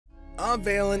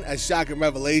Unveiling a shocking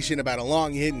revelation about a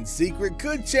long-hidden secret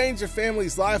could change a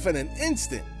family's life in an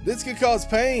instant. This could cause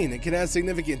pain and can have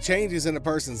significant changes in a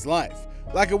person's life,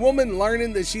 like a woman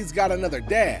learning that she's got another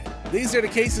dad. These are the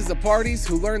cases of parties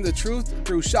who learn the truth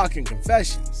through shocking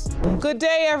confessions. Good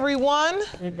day, everyone.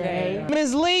 Good day.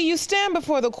 Ms. Lee, you stand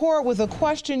before the court with a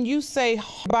question. You say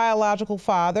biological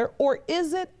father, or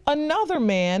is it another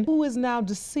man who is now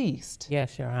deceased?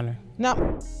 Yes, Your Honor.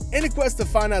 Now, in a quest to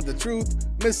find out the truth,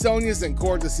 Miss Sonia's in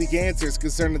court to seek answers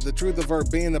concerning the truth of her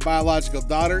being the biological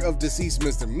daughter of deceased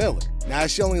Mr. Miller. Now,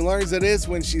 she only learns of this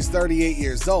when she's 38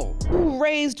 years old. who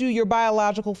raised you, your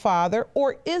biological father,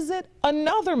 or is it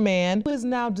another man who is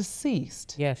now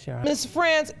deceased? Yes, Your Honor. Ms.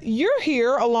 France, you're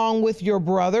here along with your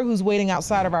brother who's waiting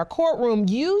outside of our courtroom.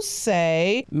 You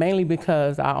say... Mainly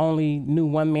because I only knew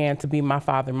one man to be my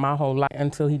father my whole life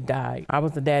until he died. I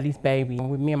was the daddy's baby.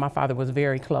 Me and my father was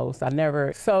very close.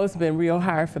 So it's been real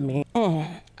hard for me.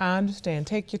 I understand.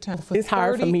 Take your time. It's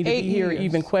hard for me to be here years.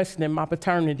 even questioning my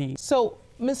paternity. So,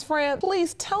 Ms. France,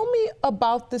 please tell me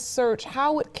about this search,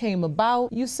 how it came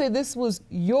about. You say this was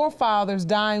your father's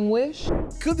dying wish?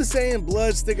 Could the saying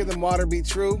blood's thicker than water be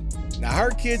true? Now,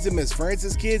 her kids and Miss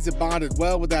France's kids have bonded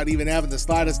well without even having the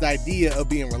slightest idea of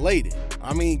being related.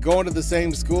 I mean, going to the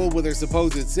same school with her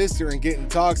supposed sister and getting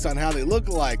talks on how they look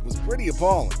alike was pretty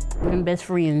appalling. We've been best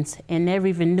friends and never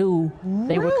even knew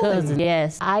they were cousins.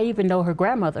 Yes, I even know her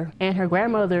grandmother, and her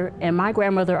grandmother and my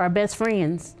grandmother are best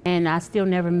friends. And I still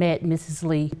never met Mrs.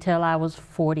 Lee till I was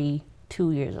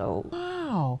 42 years old.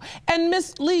 Wow. And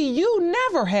Miss Lee, you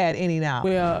never had any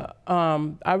knowledge. Well,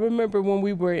 I remember when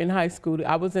we were in high school,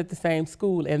 I was at the same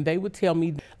school, and they would tell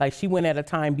me, like, she went at a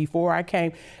time before I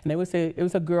came, and they would say, it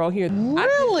was a girl here.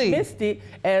 Really? I dismissed it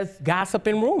as gossip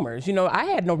and rumors. You know, I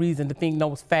had no reason to think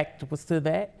no fact was to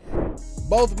that.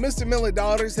 Both Mr. Miller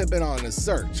daughters have been on a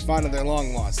search, finding their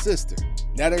long-lost sister.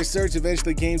 Now their search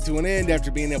eventually came to an end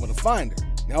after being able to find her.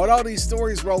 Now with all these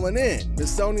stories rolling in, Miss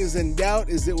Sonia's in doubt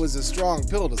as it was a strong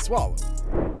pill to swallow.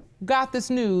 Got this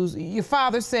news, your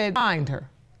father said find her.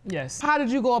 Yes. How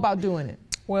did you go about doing it?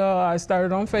 Well, I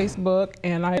started on Facebook,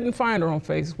 and I didn't find her on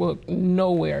Facebook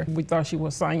nowhere. We thought she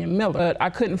was Sonia Miller, but I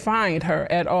couldn't find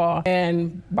her at all.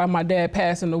 And by my dad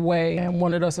passing away and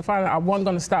wanted us to find her, I wasn't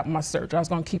going to stop my search. I was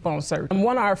going to keep on searching. And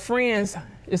one of our friends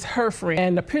is her friend,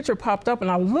 and the picture popped up, and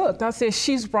I looked. I said,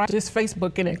 she's right. Just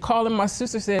Facebooking and calling my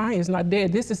sister, said, Sonia's not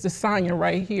dead. This is the Sonia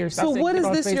right here. So I said, what is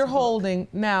this Facebook. you're holding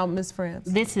now, Miss France?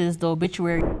 This is the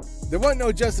obituary. There wasn't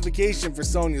no justification for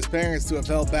Sonia's parents to have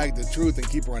held back the truth and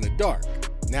keep her in the dark.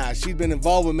 Now, she'd been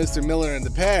involved with Mr. Miller in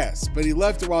the past, but he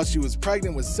left her while she was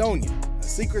pregnant with Sonia. The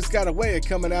secret's got a way of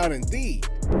coming out indeed.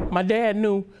 My dad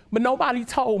knew, but nobody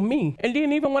told me. And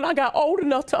then even when I got old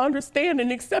enough to understand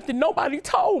and accept it, nobody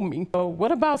told me. So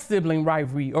what about sibling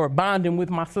rivalry or bonding with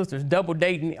my sisters, double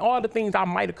dating, all the things I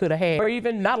might have could have had, or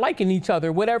even not liking each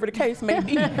other, whatever the case may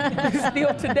be.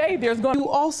 Still today, there's going to... You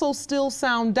also still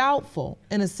sound doubtful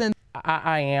in a sense.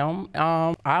 I am.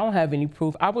 I don't have any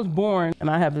proof. I was born, and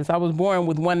I have this, I was born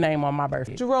with one name on my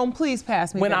birthday. Jerome, please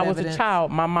pass me When that I was evidence. a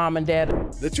child, my mom and dad...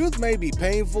 The truth may be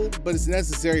painful, but it's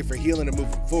necessary for healing and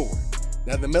moving forward.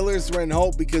 Now, the Millers were in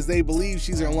hope because they believe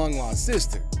she's her long-lost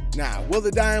sister. Now, will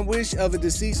the dying wish of a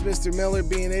deceased Mr. Miller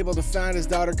being able to find his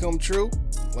daughter come true?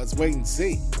 Let's wait and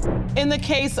see. In the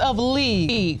case of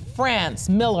Lee, France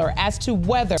Miller, as to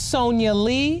whether Sonia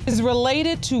Lee is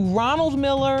related to Ronald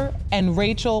Miller and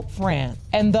Rachel France,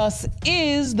 and thus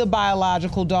is the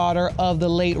biological daughter of the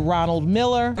late Ronald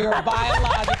Miller, your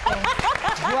biological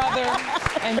brother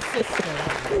and sister.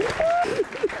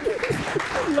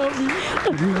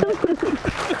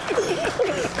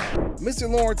 Mr.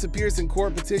 Lawrence appears in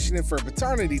court petitioning for a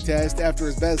paternity test after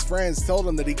his best friends told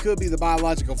him that he could be the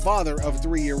biological father of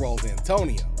 3-year-old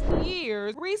Antonio.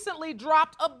 Years recently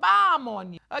dropped a bomb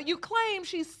on you. You claim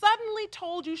she suddenly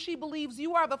told you she believes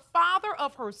you are the father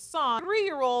of her son,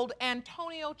 3-year-old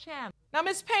Antonio Chandler. Now,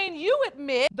 Ms. Payne, you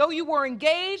admit, though you were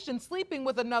engaged and sleeping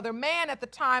with another man at the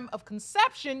time of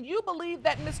conception, you believe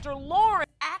that Mr. Lawrence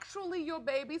is actually your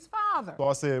baby's father. So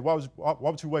I said, why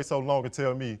would you wait so long and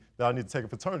tell me that I need to take a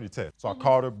paternity test? So I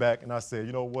called her back and I said,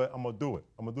 you know what, I'm gonna do it.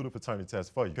 I'm gonna do the paternity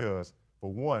test for you because,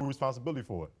 for one, responsibility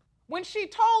for it. When she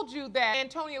told you that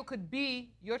Antonio could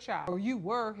be your child, or you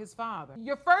were his father,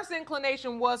 your first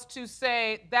inclination was to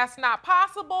say that's not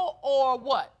possible, or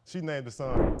what? She named the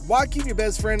son. Why keep your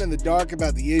best friend in the dark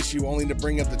about the issue only to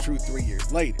bring up the truth 3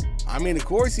 years later? I mean, of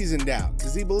course he's in doubt,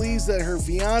 because he believes that her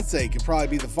fiance could probably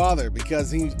be the father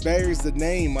because he bears the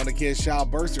name on the kid's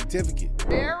child birth certificate.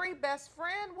 Very best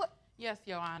friend? What? Yes,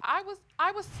 Your Honor. I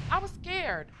was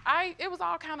scared. It was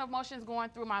all kind of emotions going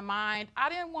through my mind. I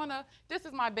didn't want to. This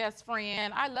is my best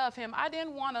friend. I love him. I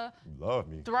didn't want to. Love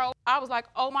me. Throw. I was like,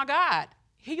 oh my God.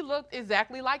 He looked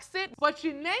exactly like Sid. But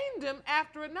you named him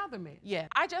after another man. Yeah.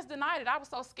 I just denied it. I was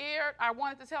so scared. I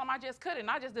wanted to tell him I just couldn't.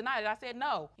 I just denied it. I said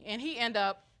no. And he ended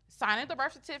up signing the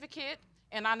birth certificate,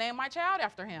 and I named my child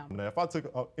after him. Now, if I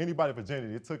took anybody's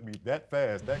virginity, it took me that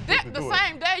fast, that quick to do the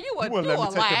same day, you would do a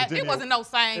lot. It wasn't no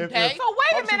same day. So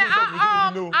wait a minute,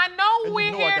 I know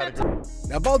we're here to...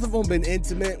 Now, both of them been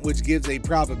intimate, which gives a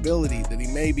probability that he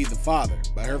may be the father.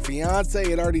 But her fiance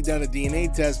had already done a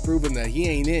DNA test proving that he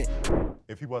ain't it.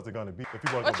 If he wasn't gonna be,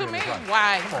 What you mean,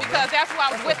 why? Because that's who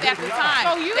I was with at the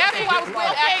time. That's who I was with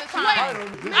at the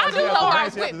time. I knew who I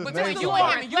was with, between you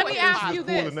and him. Let me ask you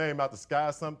this. Pull the name out the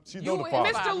sky, she know the father.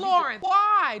 Mr. Lawrence,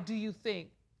 why do you think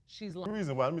she's lying? The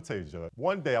reason why, let me tell you, Judge.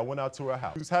 One day I went out to her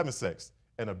house. She was having sex,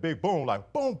 and a big boom,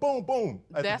 like boom, boom, boom,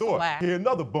 at the door. Hear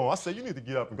another boom. I said, you need to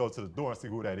get up and go to the door and see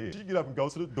who that is. She get up and go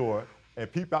to the door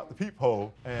and peep out the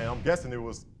peephole, and I'm guessing it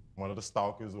was one of the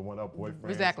stalkers or one of her boyfriends.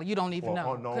 Exactly, you don't even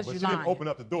know, because you're she lying. didn't open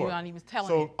up the door. You're not even telling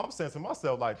me. So I'm saying to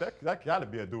myself, like, that gotta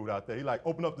be a dude out there. He like,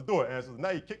 open up the door, and so now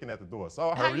he's kicking at the door. So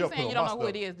I How hurry you up, saying you don't know who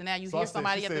it is, and now you hear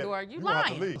somebody at the door? You lying.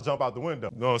 Have to leave. Jump out the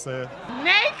window, you know what I'm saying?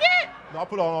 Naked? No, I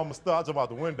put on all my stuff, I jump out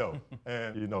the window.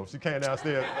 And, you know, she came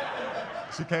downstairs.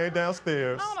 She came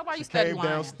downstairs. I don't know why you She came lying.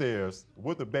 downstairs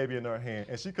with the baby in her hand,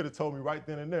 and she could have told me right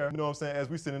then and there, you know what I'm saying, as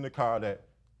we sit in the car, that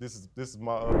this is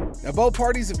my... Now, both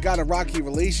parties have got a rocky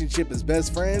relationship as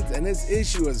best friends, and this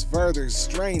issue has further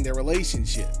strained their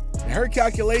relationship. Now, her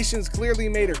calculations clearly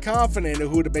made her confident of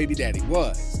who the baby daddy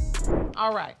was.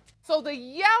 All right. So the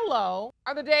yellow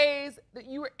are the days that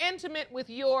you were intimate with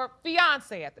your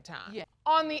fiance at the time. Yeah.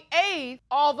 On the 8th,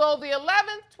 although the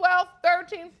 11th, 12th,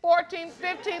 13th, 14th,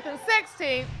 15th, and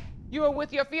 16th, you were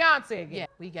with your fiance again. Yeah,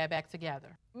 we got back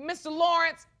together. Mr.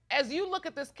 Lawrence, as you look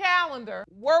at this calendar,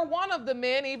 we're one of the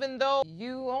men, even though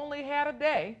you only had a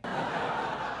day.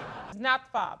 He's not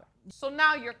the father. So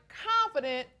now you're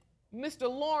confident Mr.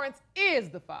 Lawrence is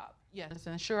the father. Yes,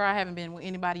 and sure I haven't been with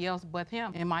anybody else but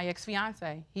him and my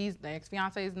ex-fiance. The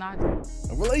ex-fiance is not.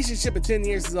 A relationship of 10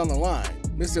 years is on the line.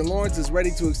 Mr. Lawrence is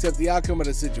ready to accept the outcome of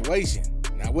the situation.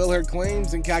 Now, will her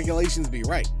claims and calculations be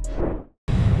right?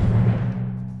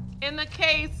 In the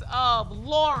case of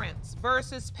Lawrence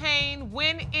versus Payne,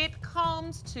 when it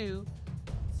comes to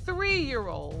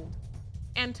 3-year-old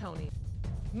Antonio,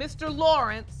 Mr.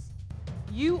 Lawrence,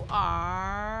 you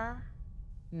are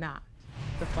not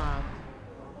the father.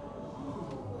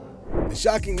 The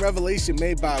shocking revelation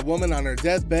made by a woman on her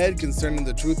deathbed concerning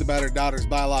the truth about her daughter's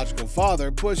biological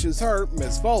father pushes her,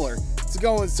 Miss Fuller, to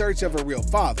go in search of her real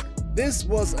father. This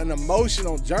was an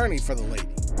emotional journey for the lady.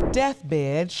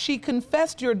 Deathbed, she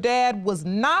confessed your dad was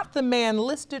not the man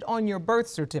listed on your birth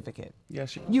certificate.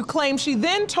 Yes. You claim she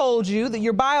then told you that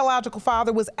your biological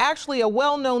father was actually a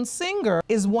well-known singer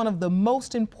is one of the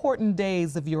most important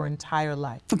days of your entire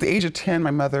life. At the age of 10,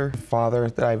 my father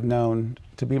that I've known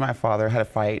to be my father had a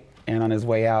fight. And on his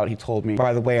way out, he told me,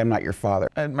 by the way, I'm not your father.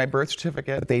 And my birth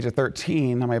certificate, at the age of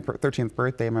 13, on my 13th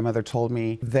birthday, my mother told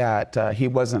me that he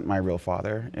wasn't my real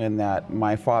father and that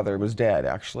my father was dead,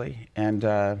 actually. And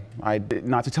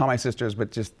not to tell my sisters,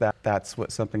 but just that's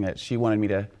something that she wanted me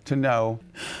to know.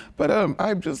 But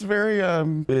I'm just very,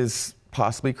 it is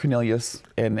possibly Cornelius.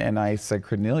 And I said,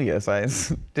 Cornelius? I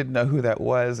didn't know who that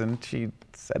was, and she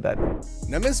said that.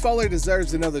 Now, Miss Fuller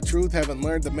deserves to know the truth, having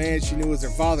learned the man she knew as her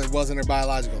father wasn't her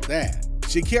biological dad.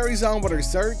 She carries on with her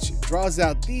search, draws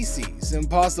out theses and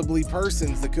possibly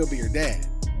persons that could be her dad.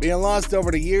 Being lost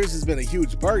over the years has been a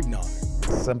huge burden on her.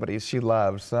 Somebody she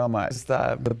loved so much. It's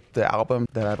the album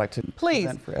that I'd like to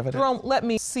present for evidence. Jerome, let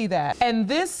me see that. And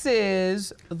this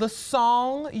is the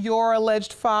song your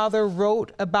alleged father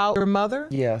wrote about your mother?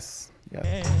 Yes.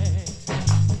 Yes.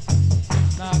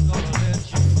 Not gonna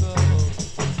let you go.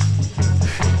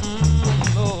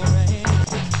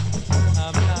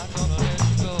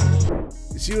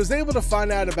 She was able to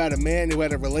find out about a man who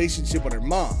had a relationship with her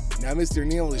mom. Now, Mr.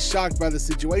 Neal is shocked by the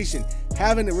situation,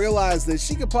 having to realize that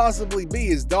she could possibly be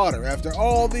his daughter after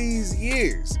all these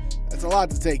years. That's a lot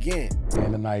to take in.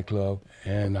 In the nightclub,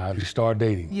 and we started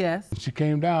dating. Yes. When she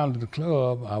came down to the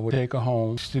club, I would take her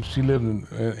home. She lived in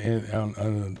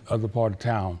the other part of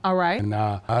town. All right. And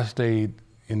I stayed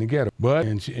in the ghetto, but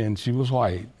and she was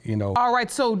white, you know. All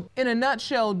right, so in a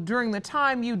nutshell, during the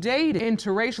time you dated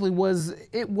interracially,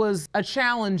 it was a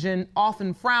challenge and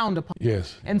often frowned upon.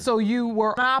 Yes. And so you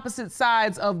were on opposite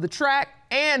sides of the track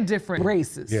and different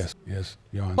races. Yes,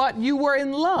 Your Honor. But you were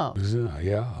in love.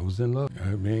 Yeah, I was in love.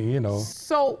 I mean, you know.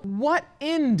 So what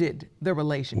ended the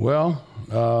relationship? Well,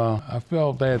 I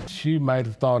felt that she might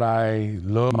have thought I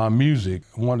loved my music,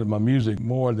 wanted my music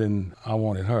more than I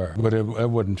wanted her, but it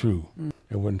wasn't true.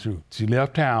 It wasn't true. She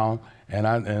left town, and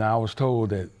I was told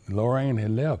that Lorraine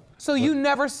had left. So you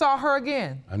never saw her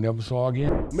again? I never saw her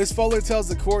again. Ms. Fuller tells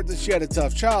the court that she had a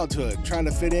tough childhood. Trying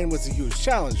to fit in was a huge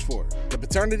challenge for her. The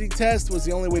paternity test was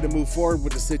the only way to move forward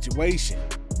with the situation.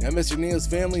 Now, Mr. Neal's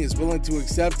family is willing to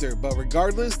accept her, but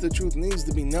regardless, the truth needs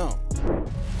to be known.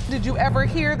 Did you ever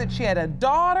hear that she had a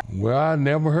daughter? Well, I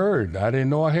never heard. I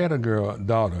didn't know I had a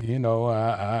daughter. You know,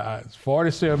 it's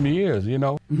 47 years, you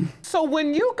know. So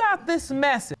when you got this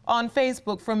message on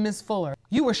Facebook from Ms. Fuller,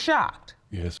 you were shocked?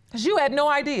 Yes. Because you had no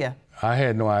idea. I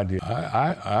had no idea.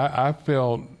 I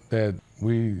felt that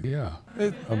we were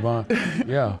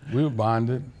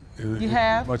bonded. You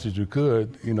have? As much as you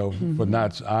could, you know, but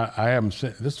not, I haven't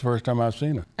seen, this is the first time I've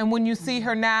seen her. And when you see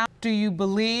her now, do you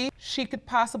believe she could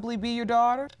possibly be your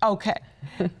daughter? Okay.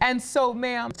 And so,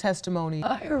 ma'am, testimony.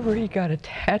 I already got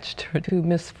attached to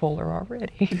Miss Fuller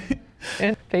already.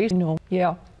 And face,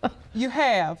 yeah. You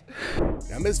have.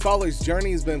 Now, Ms. Fuller's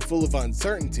journey has been full of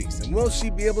uncertainties, and will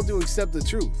she be able to accept the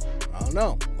truth? I don't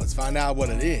know. Let's find out what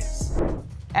it is.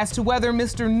 As to whether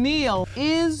Mr. Neal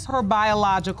is her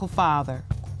biological father.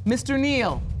 Mr.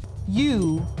 Neal,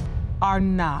 you are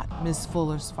not Ms.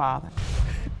 Fuller's father.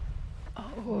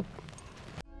 Oh.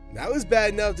 Now, it's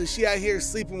bad enough that she out here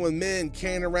sleeping with men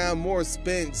carrying around more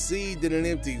spent seed than an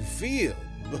empty field.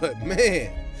 But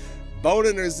man,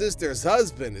 boning her sister's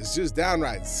husband is just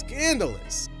downright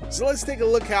scandalous. So let's take a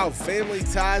look how family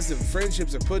ties and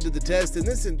friendships are put to the test in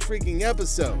this intriguing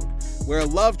episode, where a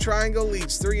love triangle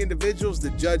leads 3 individuals to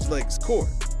Judge Lake's court.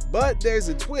 But there's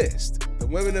a twist. The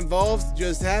women involved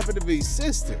just happen to be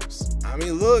sisters. I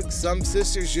mean, look, some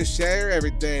sisters just share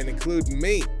everything, including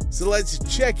me. So let's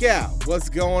check out what's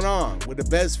going on with the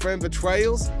best friend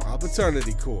betrayals on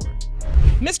Paternity Court.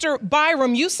 Mr.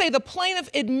 Byram, you say the plaintiff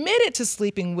admitted to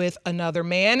sleeping with another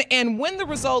man, and when the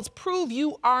results prove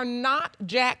you are not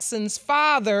Jackson's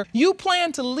father, you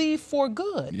plan to leave for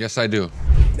good. Yes, I do.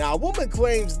 Now, a woman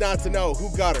claims not to know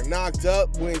who got her knocked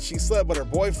up when she slept with her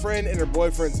boyfriend and her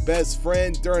boyfriend's best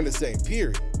friend during the same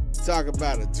period. Talk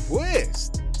about a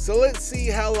twist. So let's see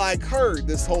how, like her,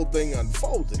 this whole thing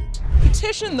unfolded.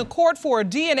 Petition the court for a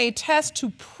DNA test to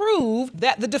prove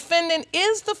that the defendant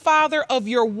is the father of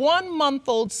your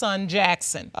 1-month-old son,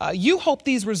 Jackson. You hope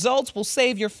these results will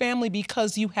save your family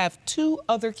because you have 2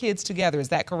 other kids together. Is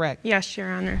that correct? Yes,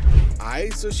 Your Honor.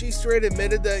 Alright, so she straight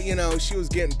admitted that, she was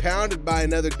getting pounded by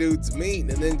another dude's meat,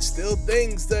 and then still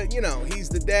thinks that, he's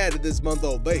the dad of this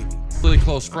month-old baby. Really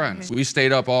close friends. We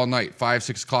stayed up all night, 5,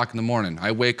 6 o'clock in the morning.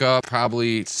 I wake up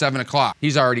probably 7 o'clock.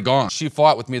 He's already gone. She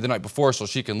fought with me the night before so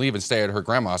she can leave and stay at her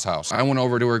grandma's house. I went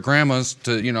over to her grandma's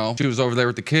to, she was over there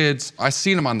with the kids. I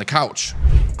seen him on the couch.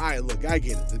 Alright, look, I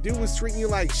get it. The dude was treating you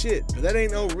like shit, but that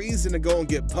ain't no reason to go and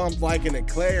get pumped like an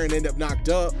eclair and end up knocked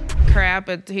up. Crap,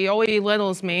 but he always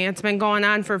belittles me. It's been going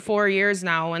on for 4 years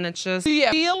now, and it's just... Do you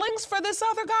have feelings for this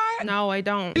other guy? No, I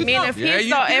don't. I mean, if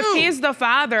Yeah, he's the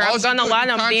father, I'm gonna let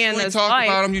him be in his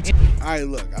life. Alright,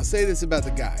 look, I'll say this about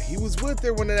the guy. He was with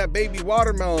her when that baby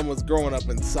watermelon was growing up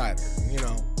inside her,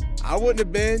 I wouldn't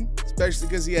have been, especially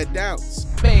because he had doubts.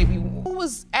 Baby, who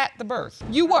was at the birth?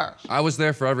 You were. I was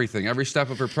there for everything. Every step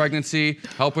of her pregnancy,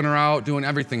 helping her out, doing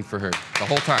everything for her, the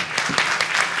whole time.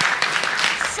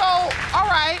 So, all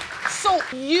right. So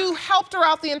you helped her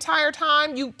out the entire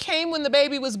time? You came when the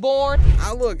baby was born?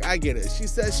 Look, I get it. She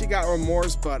says she got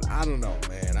remorse, but I don't know,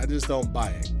 man. I just don't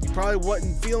buy it. You probably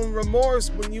wasn't feeling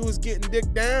remorse when you was getting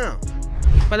dick down.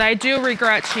 But I do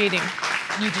regret cheating.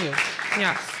 You do?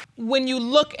 Yes. When you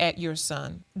look at your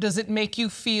son, does it make you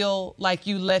feel like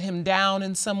you let him down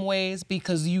in some ways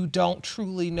because you don't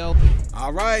truly know?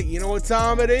 All right, you know what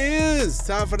time it is.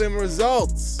 Time for them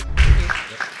results.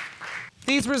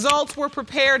 These results were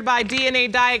prepared by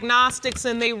DNA Diagnostics,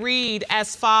 and they read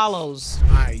as follows.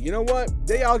 All right, you know what?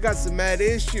 They all got some mad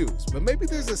issues, but maybe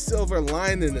there's a silver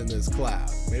lining in this cloud.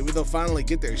 Maybe they'll finally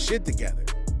get their shit together.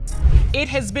 It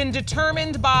has been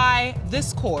determined by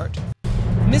this court,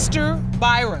 Mr.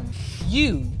 Byram,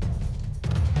 you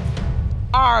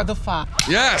are the father.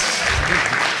 Yes.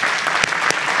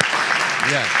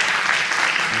 Yes.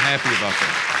 I'm happy about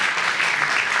that.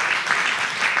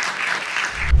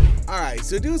 Alright,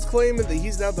 so dude's claiming that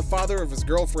he's not the father of his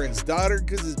girlfriend's daughter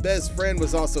because his best friend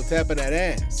was also tapping that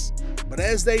ass. But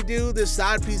as they do, the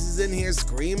side piece is in here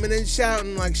screaming and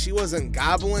shouting like she wasn't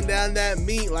gobbling down that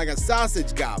meat like a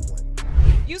sausage goblin.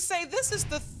 You say this is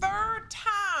the third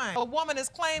time a woman has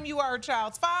claimed you are her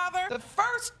child's father. The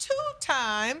first 2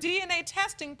 times, DNA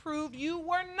testing proved you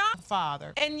were not the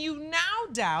father. And you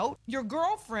now doubt your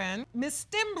girlfriend, Miss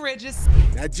Stembridge's.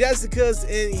 Now Jessica's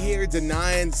in here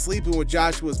denying sleeping with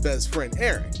Joshua's best friend,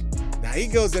 Eric. Now he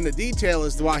goes into detail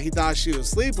as to why he thought she was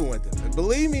sleeping with him. And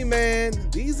believe me, man,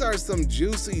 these are some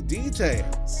juicy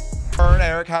details. Her and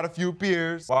Eric had a few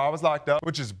beers while I was locked up,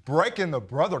 which is breaking the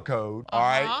brother code, all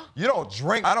right? You don't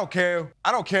drink. I don't care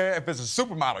if it's a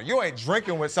supermodel. You ain't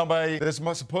drinking with somebody that's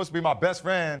supposed to be my best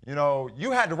friend. You know,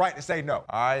 you had the right to say no,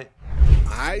 all right?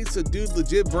 Alright, so dude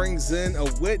legit brings in a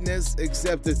witness,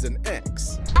 except it's an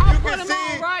ex. I'll put them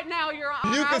on right now, Your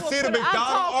Honor. You can see the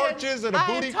McDonald's arches and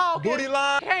the booty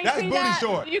line. That's booty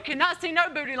short. You cannot see no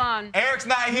booty line. Eric's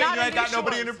not here. You ain't got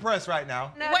nobody in the press right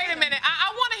now. Wait a minute.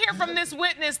 I want to hear from this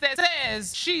witness that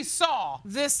says she saw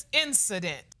this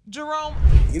incident. Jerome?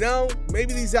 You know,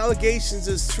 maybe these allegations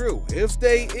is true. If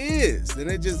they is, then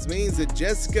it just means that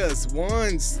Jessica is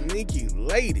one sneaky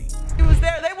lady. He was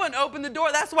there, they wouldn't open the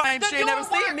door. That's why she ain't never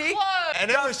seen me. And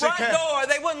the front door,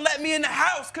 they wouldn't let me in the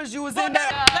house because you was in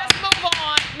there. Let's move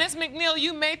on. Miss McNeil,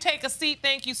 you may take a seat.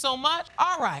 Thank you so much.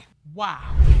 All right. Wow.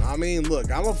 I mean,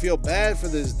 look, I'm gonna feel bad for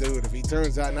this dude if he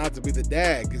turns out not to be the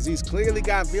dad, because he's clearly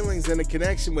got feelings and a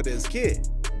connection with his kid.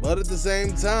 But at the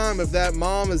same time, if that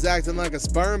mom is acting like a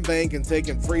sperm bank and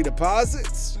taking free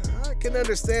deposits, I can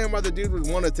understand why the dude would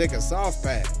want to take a soft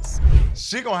pass.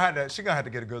 She gonna have to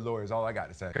get a good lawyer is all I got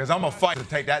to say. Because I'm gonna fight to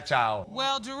take that child.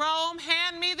 Well, Jerome,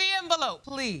 hand me the envelope,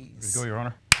 please. Here you go, Your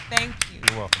Honor. Thank you.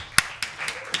 You're welcome.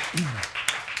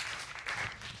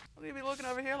 What do you be looking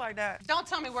over here like that? Don't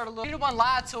tell me where to look. You the one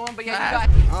lied to him, but yeah,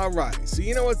 you got. Alright, so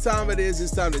you know what time it is.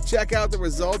 It's time to check out the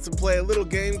results and play a little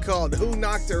game called Who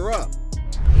Knocked Her Up?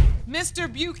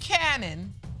 Mr.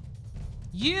 Buchanan,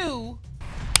 you.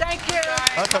 Thank you.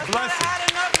 That's a blessing.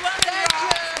 Not enough London, y'all.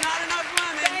 Not enough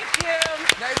London. Thank you.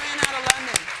 They ran out of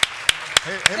London.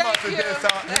 He must have did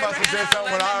something. He must have did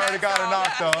something when I already got her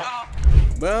knocked up.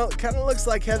 Well, it kind of looks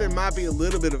like Heather might be a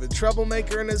little bit of a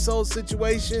troublemaker in this whole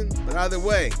situation, but either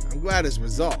way, I'm glad it's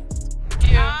resolved.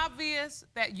 Obvious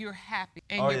that you're happy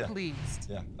and you're pleased.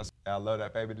 Yeah, I love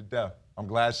that baby to death. I'm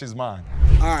glad she's mine.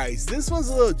 All right, so this one's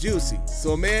a little juicy.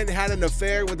 So a man had an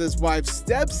affair with his wife's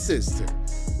stepsister,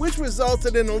 which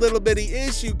resulted in a little bitty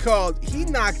issue called he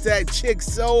knocked that chick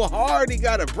so hard he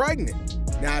got her pregnant.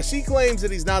 Now, she claims that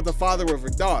he's not the father of her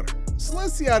daughter. So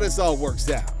let's see how this all works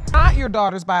out. Not your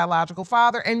daughter's biological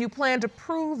father, and you plan to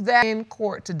prove that in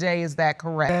court today. Is that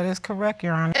correct? That is correct,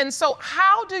 Your Honor. And so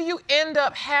how do you end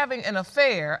up having an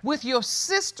affair with your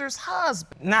sister's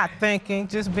husband? Not thinking,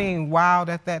 just being wild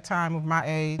at that time of my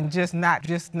age, and just not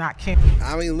caring.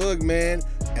 I mean, look, man,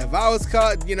 if I was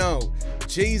caught, you know,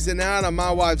 cheesing out on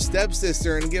my wife's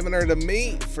stepsister and giving her to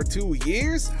me for 2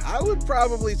 years, I would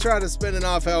probably try to spin it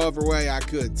off however way I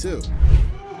could, too.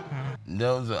 That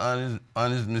was an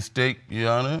honest mistake,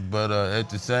 Your Honor, but at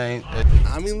the same...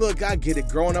 I mean, look, I get it.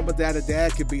 Growing up without a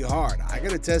dad could be hard. I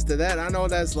can attest to that. I know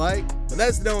what that's like. But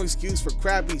that's no excuse for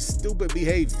crappy, stupid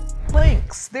behavior.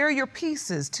 Links, they're your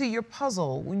pieces to your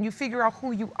puzzle when you figure out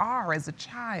who you are as a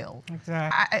child.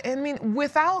 Exactly. I mean,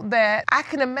 without that, I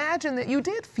can imagine that you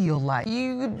did feel like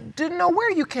you didn't know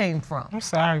where you came from. I'm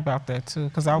sorry about that, too,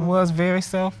 because I was very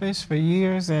selfish for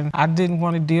years, and I didn't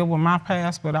want to deal with my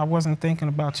past, but I wasn't thinking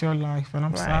about your life, and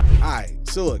I'm sorry. All right,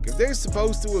 so look, if there's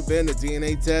supposed to have been a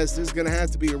DNA test, there's going to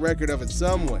have to be a record of it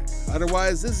somewhere.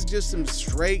 Otherwise, this is just some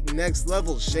straight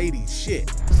next-level shady shit.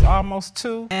 It's almost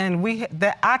 2, and we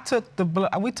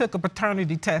took a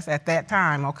paternity test at that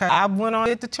time, okay? I went on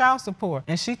the child support,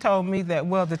 and she told me that,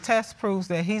 well, the test proves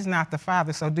that he's not the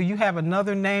father, so do you have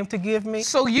another name to give me?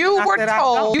 So you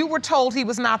were told he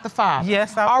was not the father?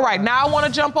 Yes, All right, now I want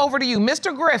to jump over to you.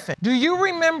 Mr. Griffin, do you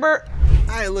remember...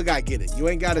 All right, look, I get it. You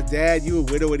ain't got a dad, you a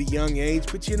widow at a young age,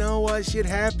 but you know what? Shit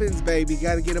happens, baby. You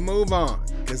gotta get a move on.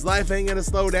 Because life ain't gonna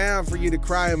slow down for you to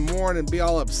cry and mourn and be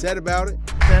all upset about it.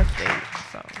 Nothing,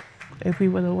 so... If we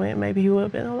would have went, maybe he would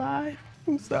have been alive.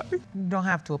 I'm sorry. You don't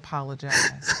have to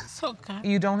apologize. It's okay.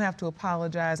 You don't have to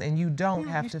apologize, and you don't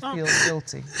have to feel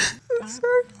guilty. I'm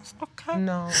sorry. It's okay.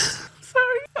 No.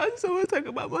 Sorry. I just want to talk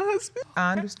about my husband.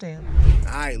 I understand.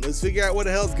 All right, let's figure out what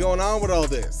the hell's going on with all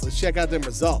this. Let's check out them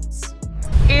results.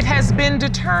 It has been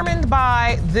determined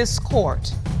by this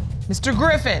court. Mr.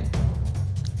 Griffin,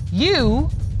 you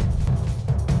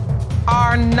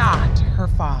are not her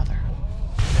father.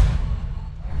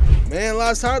 Man,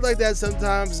 life's hard like that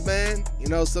sometimes, man. You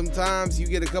know, sometimes you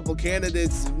get a couple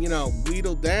candidates, you know,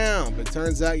 wheedled down, but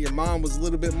turns out your mom was a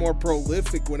little bit more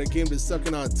prolific when it came to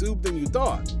sucking on tube than you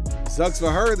thought. Sucks for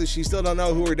her that she still don't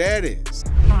know who her dad is.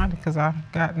 Because I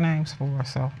got names for her,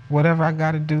 so whatever I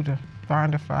got to do to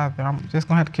find her father, I'm just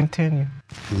gonna have to continue.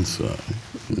 I'm sorry.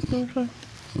 Okay.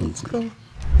 Let's go.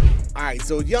 All right,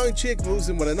 so a young chick moves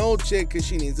in with an old chick because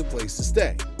she needs a place to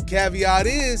stay. Caveat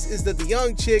is that the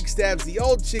young chick stabs the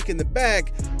old chick in the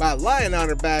back by lying on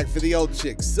her back for the old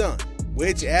chick's son,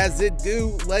 which, as it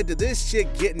do, led to this chick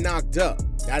getting knocked up.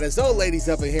 Now this old lady's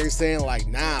up in here saying like,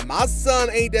 nah, my son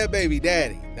ain't that baby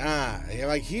daddy. Nah,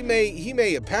 like he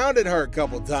may have pounded her a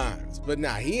couple times, but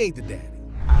nah, he ain't the daddy.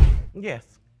 Yes.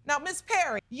 Now, Ms.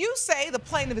 Perry, you say the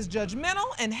plaintiff is judgmental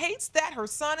and hates that her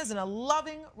son is in a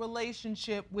loving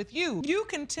relationship with you. You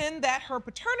contend that her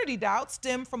paternity doubts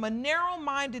stem from a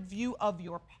narrow-minded view of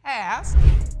your past.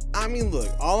 I mean, look,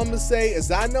 all I'm gonna say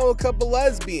is I know a couple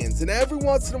lesbians, and every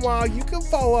once in a while you can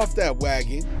fall off that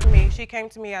wagon. She came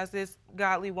to me as this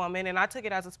godly woman, and I took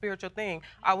it as a spiritual thing.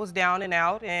 I was down and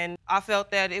out, and I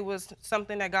felt that it was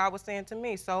something that God was saying to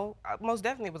me, so I most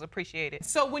definitely was appreciated.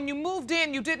 So when you moved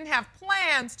in, you didn't have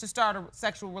plans to start a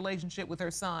sexual relationship with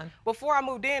her son? Before I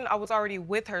moved in, I was already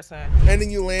with her son. And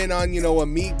then you land on, you know, a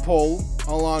meat pole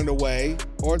along the way,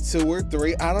 or 2 or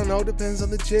 3, I don't know, depends on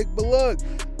the chick, but look,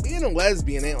 being a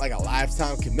lesbian ain't like a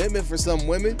lifetime commitment for some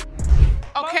women.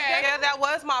 Okay. Yeah, that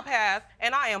was my path,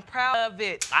 and I am proud of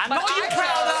it. I know you're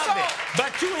proud of it,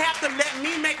 but you have to let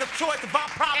me make a choice if I'm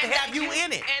proud to have you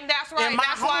in it. And that's right.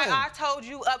 That's why I told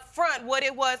you up front what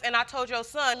it was, and I told your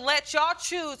son, let y'all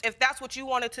choose if that's what you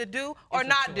wanted to do or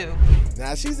not do.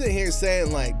 Now, she's in here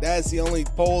saying, like, that's the only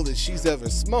pole that she's ever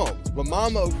smoked. But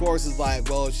Mama, of course, is like,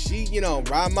 well, she, you know,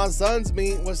 ride my son's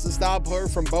meat. What's to stop her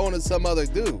from boning some other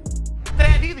dude?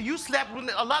 That either you slept with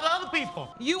a lot of other people.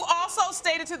 You also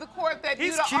stated to the court that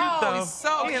he's cute, though. He's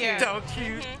so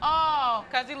cute. Oh,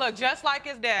 because he looked just like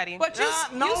his daddy. But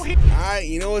All right,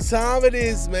 you know what time it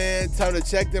is, man. Time to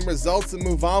check them results and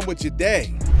move on with your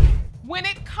day. When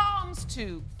it comes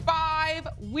to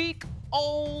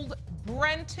 5-week-old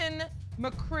Brenton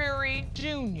McCreary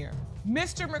Jr.,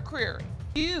 Mr. McCreary,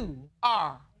 you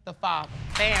are the father.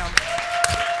 Bam.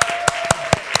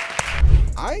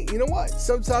 You know what?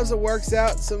 Sometimes it works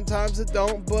out, sometimes it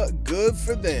don't, but good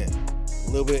for them. A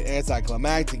little bit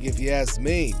anticlimactic if you ask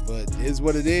me, but it is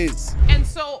what it is. And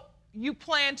so you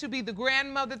plan to be the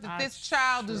grandmother that this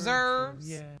child deserves?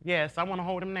 Yeah. Yes, I want to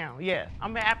hold him now. Yeah,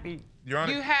 I'm happy.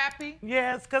 You happy?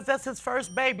 Yes, because that's his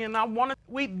first baby, and I wanted.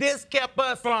 This kept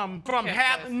us from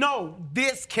having. No,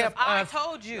 this kept us. I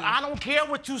told you. I don't care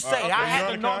what you say. I had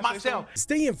to know myself.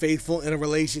 Staying faithful in a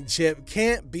relationship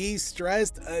can't be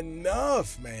stressed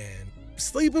enough, man.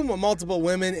 Sleeping with multiple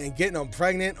women and getting them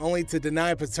pregnant only to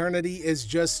deny paternity is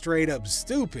just straight up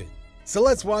stupid. So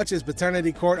let's watch as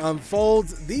Paternity Court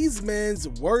unfolds these men's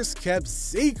worst kept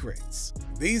secrets.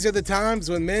 These are the times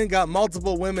when men got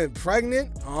multiple women pregnant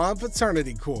on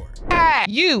Paternity Court.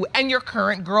 You and your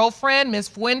current girlfriend, Ms.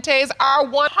 Fuentes, are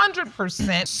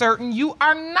 100% certain you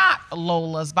are not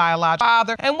Lola's biological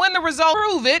father. And when the results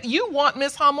prove it, you want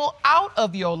Ms. Hummel out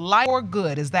of your life for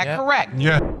good. Is that correct?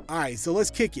 Yeah. All right, so let's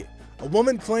kick it. A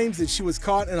woman claims that she was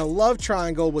caught in a love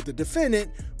triangle with the defendant,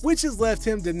 which has left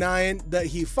him denying that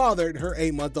he fathered her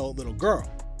 8-month-old little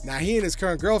girl. Now, he and his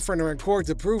current girlfriend are in court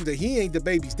to prove that he ain't the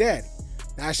baby's daddy.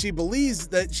 Now, she believes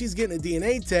that she's getting a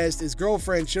DNA test. His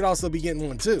girlfriend should also be getting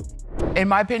one too. In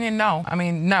my opinion, no. I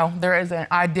mean, no, there isn't.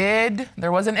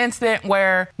 There was an incident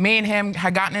where me and him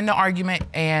had gotten into an argument,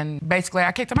 and basically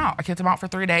I kicked him out. I kicked him out for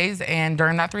 3 days, and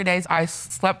during that 3 days, I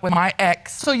slept with my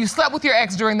ex. So you slept with your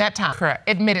ex during that time? Correct.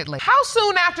 Admittedly. How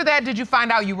soon after that did you find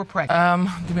out you were pregnant?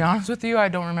 To be honest with you, I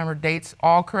don't remember dates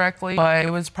all correctly, but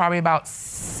it was probably about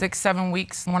 6-7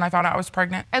 weeks when I found out I was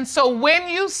pregnant. And so when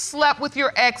you slept with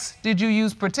your ex, did you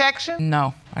use protection?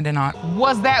 No, I did not.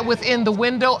 Was that within the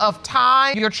window of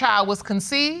time your child was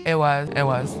conceived? It was.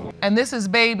 And this is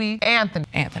baby Anthony?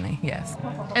 Anthony, yes.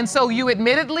 And so you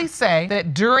admittedly say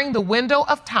that during the window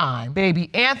of time baby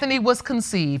Anthony was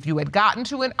conceived, you had gotten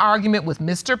to an argument with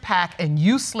Mr. Pack and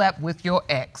you slept with your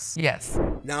ex? Yes.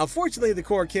 Now, unfortunately, the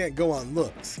court can't go on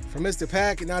looks. For Mr.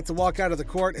 Pack not to walk out of the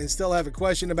court and still have a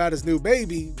question about his new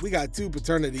baby, we got 2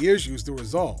 paternity issues to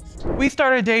resolve. We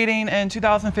started dating in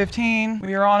 2015.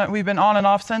 We've been on and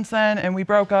off since then, and we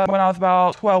broke up when I was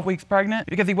about 12 weeks pregnant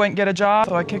because he wouldn't get a job,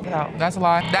 so I kicked it out. That's a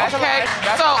lie.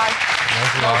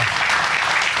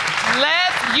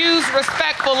 Let's use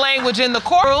respectful language in the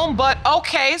courtroom, but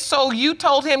okay, so you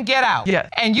told him get out. Yes.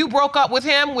 And you broke up with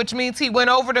him, which means he went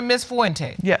over to Miss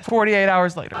Fuente. Yes, 48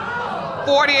 hours later.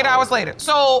 48 hours later.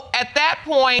 So at that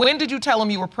point, when did you tell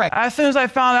him you were pregnant? As soon as I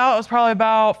found out, I was probably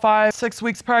about 5-6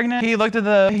 weeks pregnant. He looked at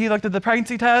the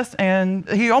pregnancy test and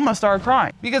he almost started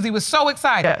crying. Because he was so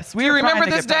excited. Yes. Do you remember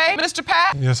this day, Mr.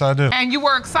 Pat? Yes, I do. And you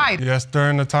were excited? Yes,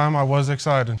 during the time I was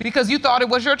excited. Because you thought it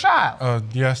was your child?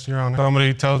 Yes, Your Honor.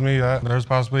 Somebody tells me that there's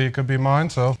possibly it could be mine,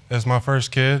 so it's my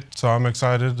first kid, so I'm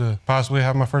excited to possibly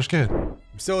have my first kid.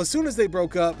 So as soon as they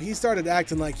broke up, he started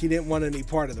acting like he didn't want any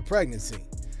part of the pregnancy.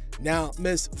 Now,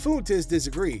 Miss Fuentes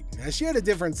disagreed. Now, she had a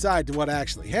different side to what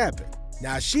actually happened.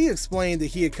 Now, she explained that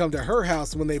he had come to her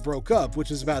house when they broke up,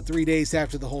 which was about 3 days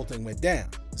after the whole thing went down.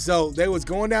 So they was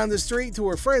going down the street to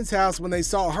her friend's house when they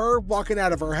saw her walking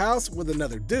out of her house with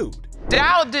another dude.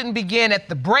 Doubt didn't begin at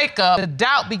the breakup. The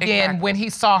doubt began when he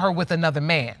saw her with another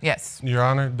man. Yes. Your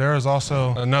Honor, there was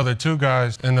also another 2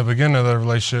 guys in the beginning of the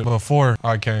relationship before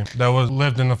I came that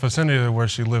lived in the vicinity where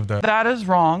she lived at. That is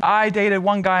wrong. I dated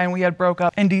one guy and we had broke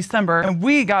up in December and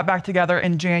we got back together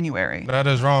in January. That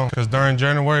is wrong because during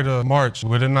January to March,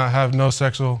 we did not have no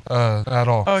sexual at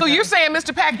all. Okay. So you're saying,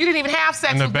 Mr. Pack, you didn't even have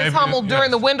sex with Miss Hummel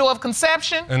during the window of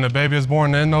conception? And the baby is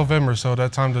born in November, so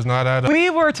that time does not add up.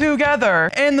 We were together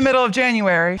in the middle of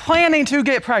January, planning to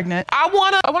get pregnant. I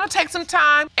wanna take some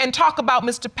time and talk about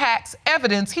Mr. Pack's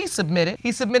evidence he submitted.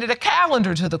 He submitted a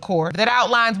calendar to the court that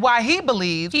outlines why he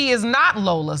believes he is not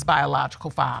Lola's biological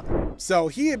father. So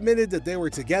he admitted that they were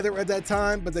together at that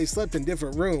time, but they slept in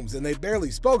different rooms and they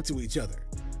barely spoke to each other.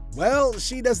 Well,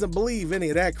 she doesn't believe any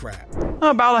of that crap.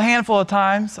 About a handful of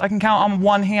times. I can count on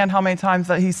one hand how many times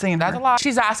that he's seen her. That's a lot.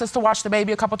 She's asked us to watch the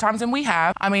baby a couple times, and we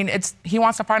have. I mean, he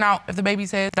wants to find out if the baby's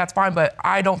his, that's fine, but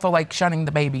I don't feel like shunning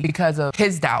the baby because of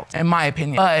his doubt, in my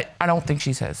opinion. But I don't think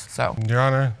she's his, so. Your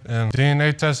Honor, and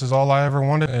DNA test is all I ever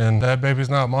wanted, and that baby's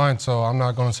not mine, so I'm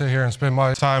not gonna sit here and spend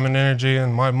my time and energy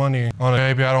and my money on a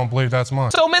baby I don't believe that's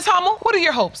mine. So, Ms. Hummel, what are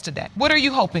your hopes today? What are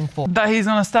you hoping for? That he's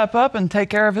gonna step up and take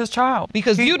care of his child.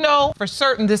 Because you know for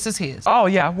certain this is his. Oh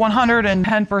yeah,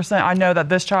 110% I know that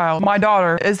this child, my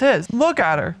daughter, is his. Look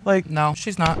at her, like. No,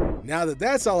 she's not. Now that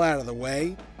that's all out of the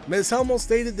way, Ms. Hummel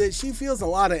stated that she feels a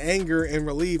lot of anger and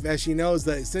relief as she knows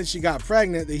that since she got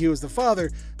pregnant that he was the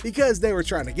father because they were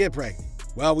trying to get pregnant.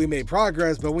 Well, we made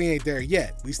progress, but we ain't there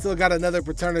yet. We still got another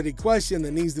paternity question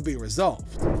that needs to be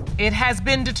resolved. It has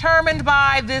been determined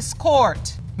by this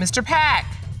court. Mr. Pack,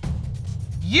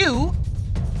 you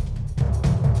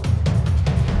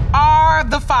are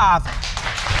the father.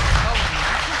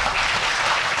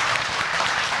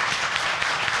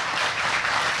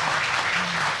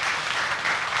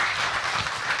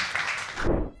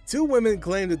 Two women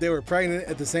claim that they were pregnant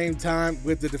at the same time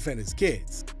with the defendant's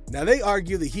kids. Now, they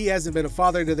argue that he hasn't been a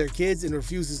father to their kids and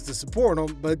refuses to support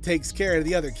them, but takes care of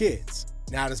the other kids.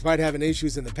 Now, despite having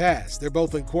issues in the past, they're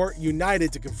both in court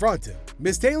united to confront him.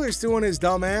 Ms. Taylor's suing his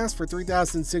dumb ass for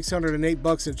 $3,608 in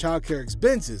childcare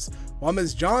expenses, while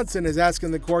Ms. Johnson is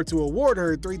asking the court to award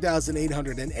her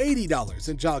 $3,880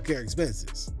 in childcare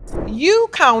expenses. You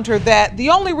counter that the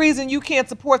only reason you can't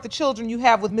support the children you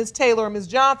have with Ms. Taylor and Ms.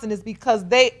 Johnson is because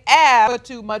they ask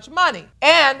too much money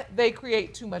and they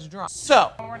create too much drama.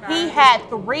 So, he had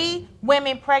 3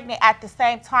 women pregnant at the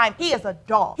same time. He is a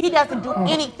dog. He doesn't do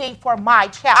anything for my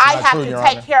child. I have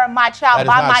to take care of my child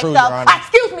by myself.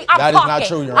 Excuse me, I'm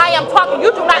talking. I am talking.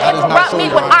 You do not interrupt me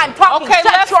when I'm talking. Okay,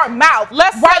 shut your mouth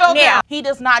let's right settle now. down. He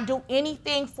does not do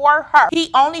anything for her.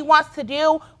 He only wants to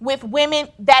deal with women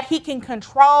that he can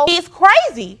control. He's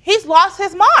crazy. He's lost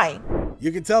his mind.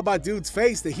 You can tell by dude's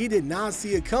face that he did not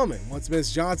see it coming once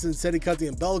Ms. Johnson said he cut the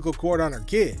umbilical cord on her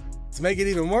kid. To make it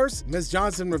even worse, Ms.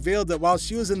 Johnson revealed that while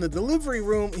she was in the delivery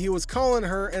room, he was calling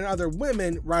her and other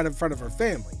women right in front of her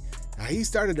family. Now, he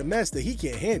started a mess that he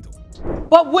can't handle.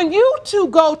 But when you two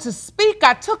go to speak,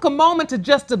 I took a moment to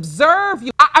just observe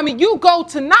you. I mean, you go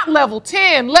to not level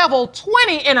 10, level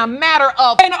 20 in a matter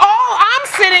of, and all I'm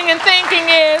sitting and thinking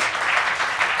is,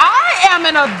 I am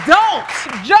an adult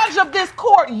judge of this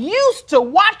court used to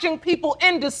watching people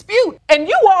in dispute, and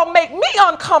you all make me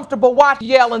uncomfortable watch,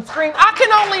 yell, and scream. I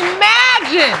can only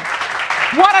imagine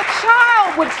what a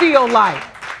child would feel like.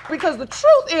 Because the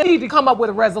truth is, I need to come up with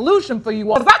a resolution for you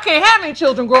all. Because I can't have any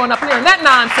children growing up hearing that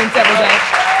nonsense every day.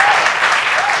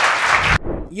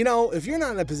 You know, if you're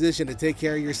not in a position to take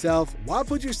care of yourself, why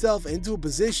put yourself into a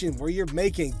position where you're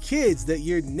making kids that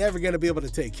you're never going to be able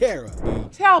to take care of?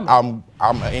 Tell me.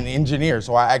 I'm an engineer,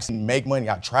 so I actually make money.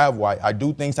 I travel. I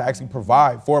do things to actually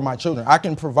provide for my children. I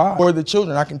can provide for the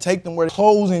children. I can take them where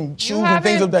clothes and shoes and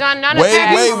things of that. Done none of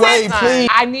that. Wait, please.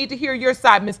 I need to hear your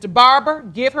side. Mr. Barber,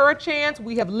 give her a chance.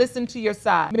 We have listened to your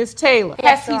side. Ms. Taylor,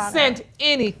 Yes, has he sent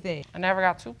anything? I never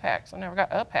got 2 packs. I never got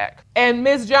a pack. And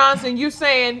Ms. Johnson, you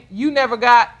saying you never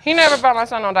got... He never bought my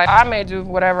son no diapers. I made do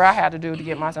whatever I had to do to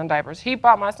get my son diapers. He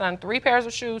bought my son 3 pairs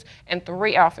of shoes and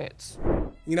 3 outfits.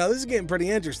 You know, this is getting pretty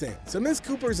interesting. So Ms.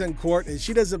 Cooper's in court and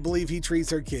she doesn't believe he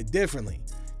treats her kid differently.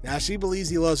 Now, she believes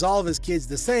he loves all of his kids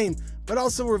the same, but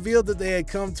also revealed that they had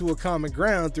come to a common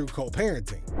ground through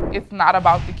co-parenting. It's not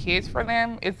about the kids for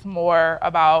them. It's more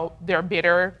about they're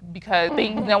bitter because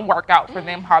things didn't work out for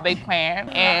them how they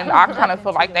planned. And I kind of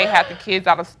feel like they had the kids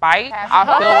out of spite.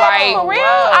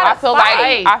 I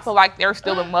feel like they're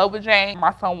still in love with Jane.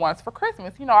 My son wants for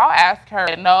Christmas. You know, I'll ask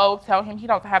her, no, tell him he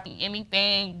don't have to eat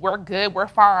anything. We're good, we're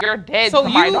fine. You're dead to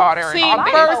my daughter. So you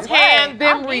see firsthand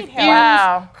them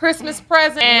refuse Christmas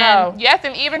presents? And yes,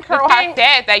 and even Carol has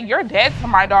said that you're dead to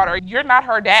my daughter. You're not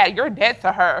her dad. You're dead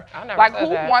to her. Like, who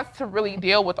wants to really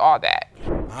deal with all that?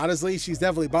 Honestly, she's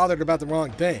definitely bothered about the wrong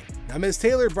thing. Now, Ms.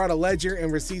 Taylor brought a ledger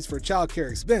and receipts for child care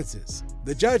expenses.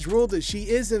 The judge ruled that she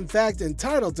is in fact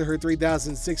entitled to her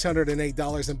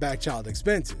 $3,608 in back child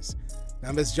expenses.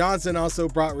 Now, Ms. Johnson also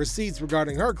brought receipts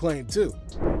regarding her claim too.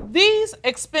 These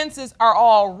expenses are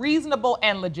all reasonable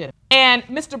and legitimate. And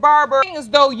Mr. Barber, as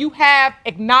though you have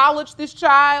acknowledged this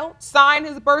child, signed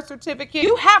his birth certificate,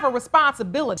 you have a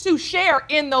responsibility to share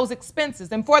in those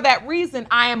expenses. And for that reason,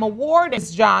 I am awarding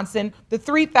Ms. Johnson the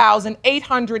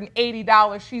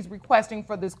 $3,880 she's requesting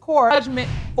for this court judgment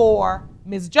for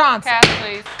Ms. Johnson. Cash,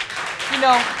 please. You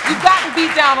know, you've gotten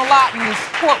beat down a lot in this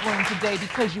courtroom today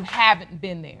because you haven't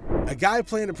been there. A guy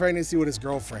planned a pregnancy with his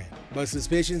girlfriend, but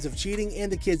suspicions of cheating and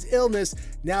the kid's illness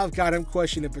now have got him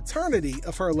questioning paternity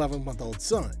of her 11-month-old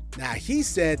son. Now, he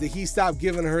said that he stopped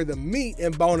giving her the meat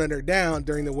and boning her down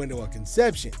during the window of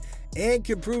conception, and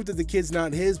can prove that the kid's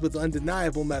not his with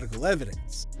undeniable medical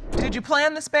evidence. Did you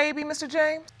plan this baby, Mr.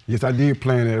 James? Yes, I did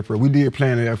plan it at first. We did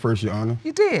plan it at first, Your Honor.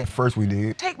 You did? First we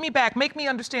did. Take me back. Make me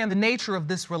understand the nature of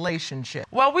this relationship.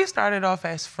 Well, we started off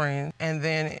as friends, and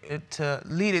then to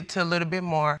lead it to a little bit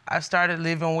more, I started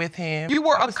living with him. You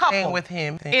were a couple? Staying with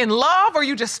him. In love, or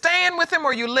you just staying with him,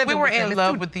 or you living with him? We were in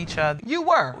love with each other. You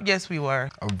were? Yes, we were.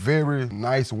 A very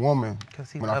nice woman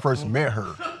when I first met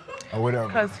her. Or whatever.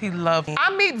 Because he loved me.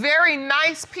 I meet very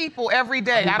nice people every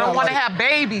day. I don't want to have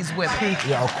babies with me.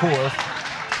 Yeah, of course.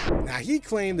 Now, he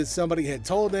claimed that somebody had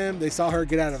told him they saw her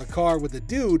get out of the car with a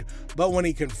dude, but when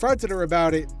he confronted her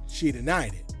about it, she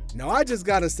denied it. Now, I just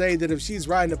gotta say that if she's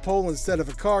riding a pole instead of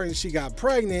a car and she got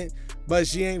pregnant, but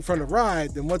she ain't from the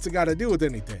ride, then what's it got to do with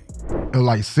anything?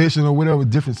 Like session or whatever,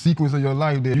 different sequence of your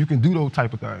life that you can do those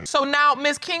type of things. So now,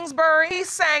 Ms. Kingsbury, he's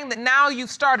saying that now you've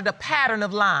started a pattern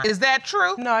of lying. Is that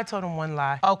true? No, I told him one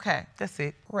lie. Okay. That's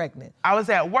it. Pregnant. I was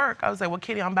at work. I was like, well,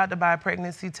 Kitty, I'm about to buy a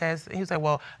pregnancy test. And he was like,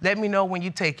 well, let me know when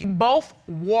you take it. Both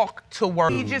walked to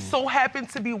work. He just so happened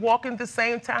to be walking at the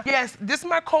same time. Yes, this is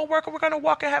my co-worker. We're going to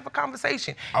walk and have a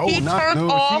conversation. Oh, he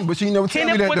turned off. But she never told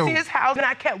me that, went though. to his house, and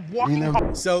I kept walking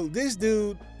home. So this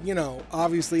dude, you know,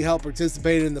 obviously helped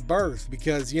participate in the birth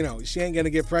because, you know, she ain't gonna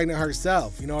get pregnant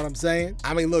herself. You know what I'm saying?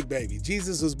 I mean, look, baby,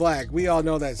 Jesus was black. We all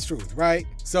know that's truth, right?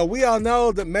 So we all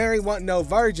know that Mary wasn't no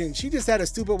virgin. She just had a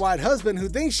stupid white husband who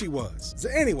thinks she was. So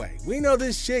anyway, we know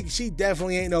this chick, she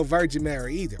definitely ain't no Virgin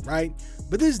Mary either, right?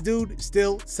 But this dude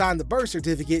still signed the birth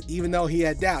certificate even though he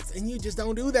had doubts, and you just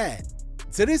don't do that.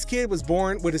 So this kid was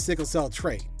born with a sickle cell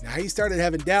trait. Now, he started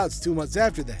having doubts 2 months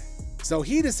after that. So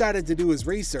he decided to do his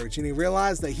research, and he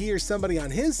realized that he or somebody on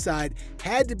his side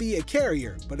had to be a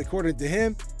carrier, but according to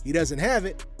him, he doesn't have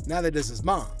it. Neither does his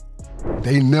mom.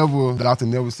 The doctor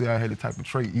never said I had the type of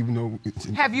trait, even though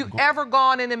Have you ever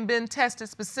gone in and been tested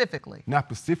specifically? Not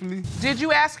specifically. Did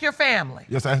you ask your family?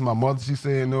 Yes, I asked my mother, she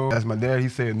said no. I asked my dad, he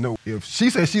said no. If she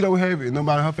said she don't have it and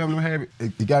nobody in her family don't have it,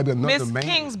 it gotta be another man. Miss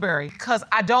Kingsbury, because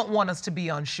I don't want us to be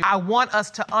unsure. I want us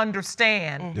to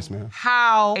understand yes, ma'am,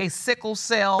 how a sickle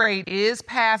cell trait is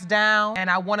passed down, and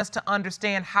I want us to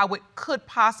understand how it could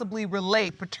possibly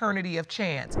relate paternity of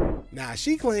chance. Now,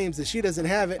 she claims that she doesn't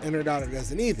have it and her daughter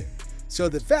doesn't either. So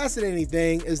the fascinating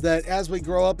thing is that as we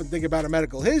grow up and think about our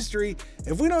medical history,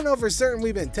 if we don't know for certain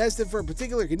we've been tested for a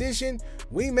particular condition,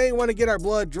 we may want to get our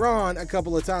blood drawn a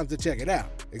couple of times to check it out.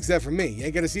 Except for me, you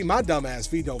ain't gonna see my dumb ass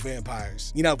feed no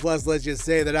vampires. You know, plus let's just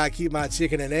say that I keep my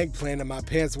chicken and eggplant in my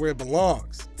pants where it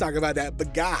belongs. Talk about that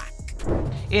bagak.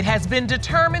 It has been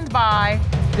determined by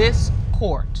this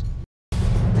court.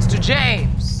 Mr.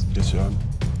 James. Yes, Your Honor.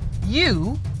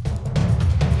 You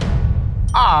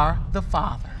are the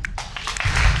father.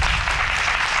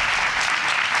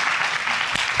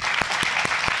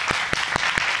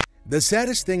 The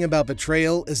saddest thing about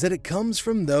betrayal is that it comes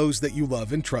from those that you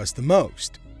love and trust the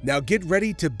most. Now get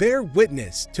ready to bear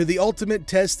witness to the ultimate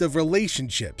test of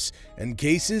relationships and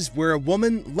cases where a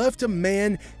woman left a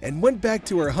man and went back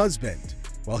to her husband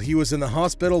while he was in the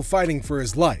hospital fighting for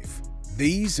his life.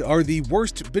 These are the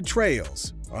worst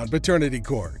betrayals on Paternity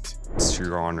Court. It's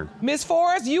your honor. Ms.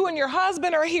 Forrest, you and your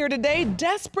husband are here today,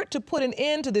 desperate to put an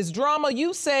end to this drama.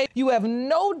 You say you have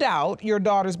no doubt your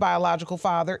daughter's biological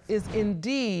father is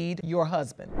indeed your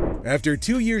husband. After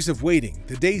 2 years of waiting,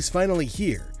 the day's finally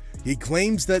here. He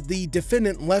claims that the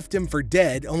defendant left him for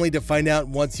dead, only to find out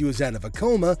once he was out of a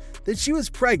coma that she was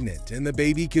pregnant and the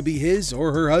baby could be his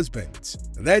or her husband's.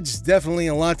 That's definitely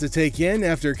a lot to take in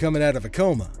after coming out of a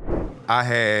coma. I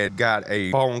had got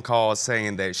a phone call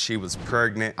saying that she was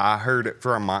pregnant. I heard it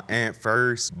from my aunt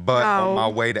first, but on my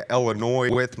way to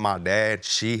Illinois with my dad,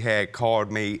 she had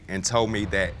called me and told me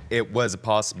that it was a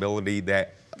possibility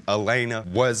that Elena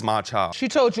was my child. She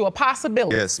told you a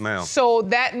possibility? Yes, ma'am. So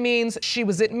that means she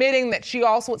was admitting that she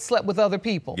also had slept with other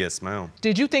people? Yes, ma'am.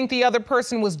 Did you think the other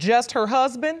person was just her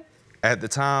husband? At the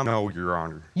time, no, Your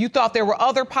Honor. You thought there were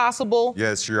other possible?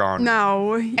 Yes, Your Honor.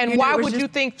 No. And why would you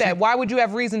think that? Why would you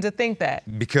have reason to think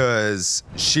that? Because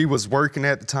she was working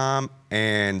at the time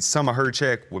and some of her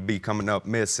check would be coming up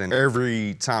missing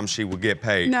every time she would get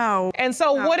paid. No. And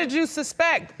so what did you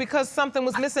suspect? Because something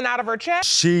was missing out of her check?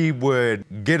 She would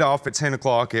get off at 10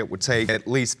 o'clock. It would take at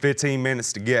least 15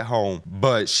 minutes to get home,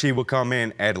 but she would come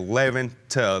in at 11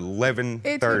 to 11:30.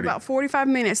 It took about 45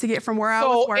 minutes to get from where I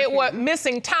was working. So it was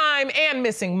missing time and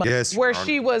missing money, yes, where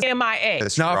she was MIA.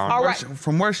 Yes, now,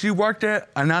 from where she worked at,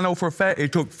 and I know for a fact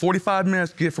it took 45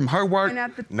 minutes to get from her work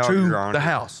to the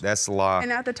house. That's a lie.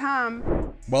 And at the time,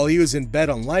 while he was in bed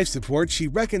on life support, she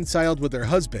reconciled with her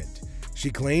husband.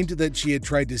 She claimed that she had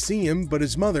tried to see him, but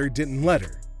his mother didn't let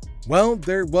her. Well,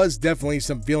 there was definitely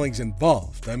some feelings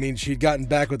involved. I mean, she'd gotten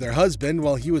back with her husband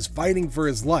while he was fighting for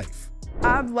his life.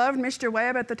 I loved Mr.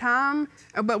 Webb at the time,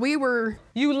 but we were...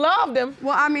 You loved him?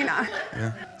 Well, I mean...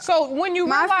 So when you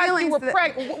realized you were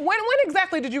pregnant, when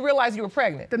exactly did you realize you were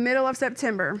pregnant? The middle of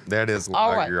September. That is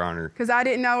lie, Your Honor. Because I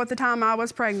didn't know at the time I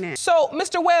was pregnant. So,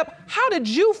 Mr. Webb, how did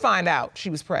you find out she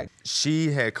was pregnant?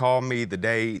 She had called me the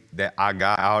day that I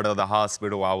got out of the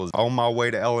hospital. I was on my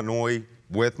way to Illinois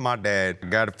with my dad. I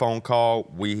got a phone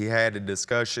call. We had a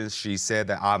discussion. She said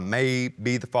that I may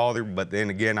be the father, but then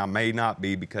again, I may not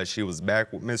be because she was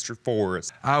back with Mr.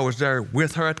 Forrest. I was there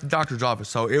with her at the doctor's office,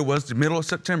 so it was the middle of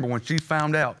September when she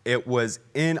found out. It was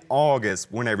in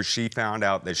August whenever she found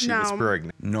out that she was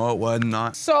pregnant. No, it was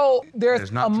not. So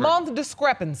there's a month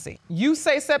discrepancy. You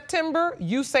say September,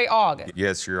 you say August.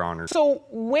 Yes, Your Honor. So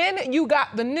when you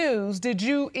got the news, did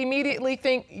you immediately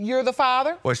think you're the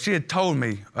father? Well, she had told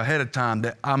me ahead of time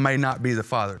that I may not be the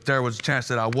father. There was a chance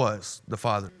that I was the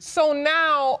father. So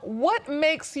now, what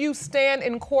makes you stand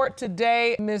in court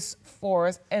today, Ms.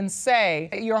 Forrest, and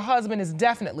say your husband is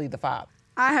definitely the father?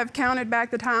 I have counted back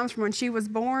the times from when she was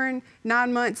born,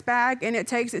 9 months back, and it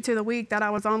takes it to the week that I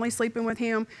was only sleeping with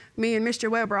him. Me and Mr.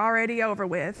 Webb are already over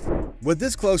with. With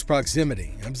this close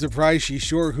proximity, I'm surprised she's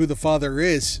sure who the father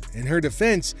is. In her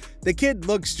defense, the kid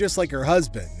looks just like her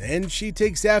husband, and she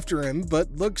takes after him,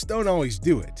 but looks don't always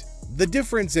do it. The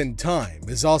difference in time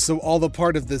is also all a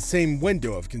part of the same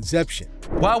window of conception.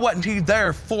 Why wasn't he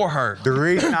there for her? The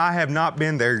reason I have not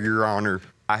been there, Your Honor,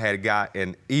 I had got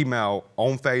an email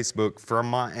on Facebook from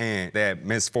my aunt that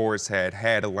Miss Forrest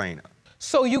had Elena.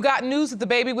 So you got news that the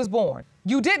baby was born.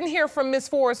 You didn't hear from Miss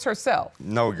Forrest herself?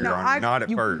 No, Your Honor, not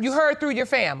at first. You heard through your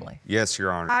family? Yes,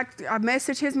 Your Honor. I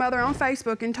messaged his mother on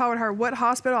Facebook and told her what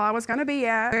hospital I was going to be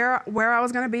at, where I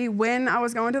was going to be, when I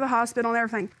was going to the hospital and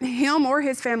everything. Him or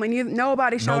his family,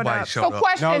 nobody showed up. So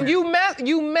question, you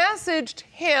messaged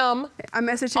him I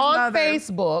messaged his on mother.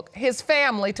 Facebook, his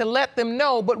family, to let them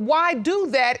know, but why do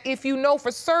that if you know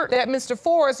for certain that Mr.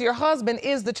 Forrest, your husband,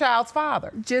 is the child's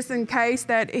father? Just in case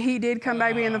that he did come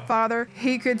back being the father,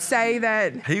 he could say that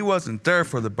he wasn't there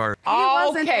for the birth. He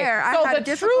wasn't there. I had the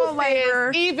difficult truth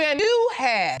labor. is, even you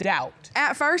had doubt.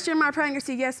 At first in my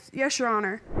pregnancy, yes, Your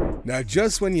Honor. Now,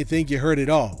 just when you think you heard it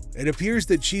all, it appears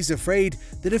that she's afraid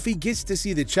that if he gets to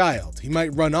see the child, he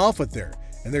might run off with her,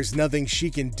 and there's nothing she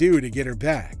can do to get her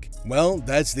back. Well,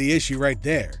 that's the issue right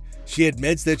there. She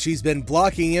admits that she's been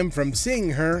blocking him from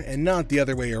seeing her and not the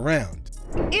other way around.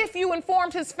 If you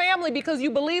informed his family because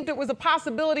you believed it was a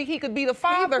possibility he could be the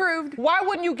father, why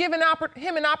wouldn't you give him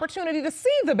an opportunity to see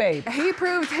the baby? He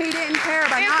proved he didn't care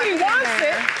about if he wants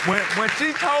it. When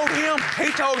she told him,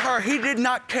 he told her he did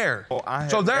not care. Well, I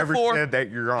have so never therefore, said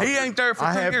that, Your Honor. He ain't there for 2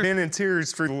 years. I have been in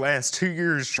tears for the last 2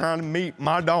 years trying to meet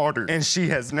my daughter, and she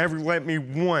has never let me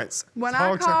once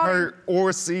talk to her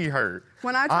or see her.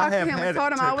 When I talked to him and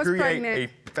told him I was pregnant. I have had to create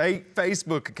a fake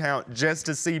Facebook account just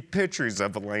to see pictures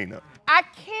of Elena. I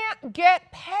can't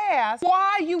get past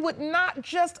why you would not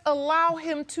just allow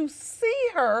him to see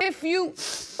her if you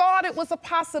thought it was a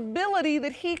possibility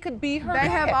that he could be her They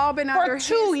have dad all been under for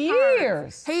 2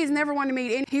 years. He's never wanted to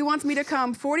meet, and he wants me to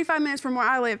come 45 minutes from where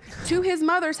I live to his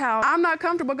mother's house. I'm not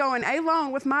comfortable going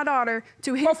alone with my daughter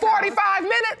to his For 45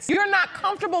 minutes? You're not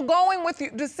comfortable going with you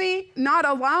to see? Not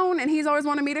alone, and he's always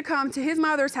wanted me to come to his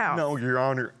mother's house. No, Your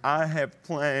Honor, I have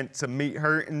planned to meet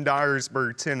her in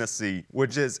Dyersburg, Tennessee,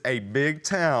 which is a big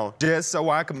town, just so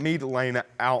I can meet Elena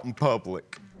out in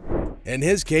public. In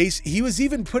his case, he was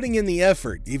even putting in the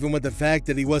effort, even with the fact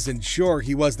that he wasn't sure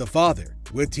he was the father.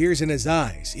 With tears in his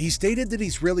eyes, he stated that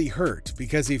he's really hurt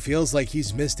because he feels like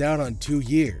he's missed out on 2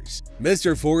 years.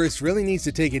 Mr. Forrest really needs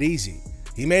to take it easy.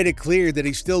 He made it clear that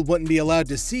he still wouldn't be allowed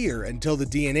to see her until the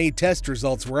DNA test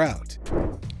results were out.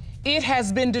 It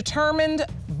has been determined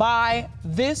by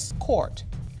this court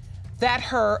that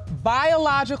her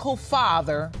biological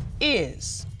father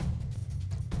is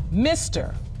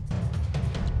Mr.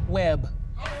 Webb.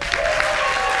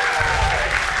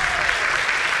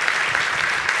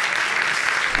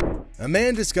 A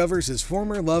man discovers his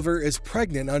former lover is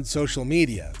pregnant on social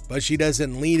media, but she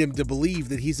doesn't lead him to believe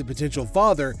that he's a potential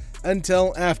father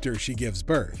until after she gives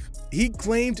birth. He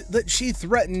claimed that she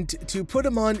threatened to put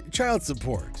him on child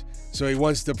support, so he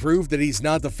wants to prove that he's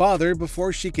not the father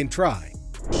before she can try.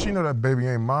 She know that baby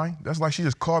ain't mine. That's like she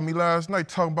just called me last night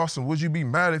talking about some, would you be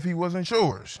mad if he wasn't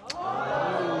yours?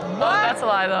 Oh, that's a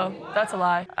lie, though. That's a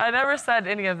lie. I never said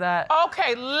any of that.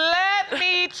 Okay, let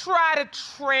me try to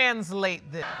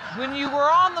translate this. When you were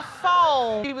on the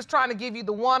phone, he was trying to give you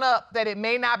the one-up that it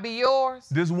may not be yours.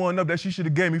 This one up that she should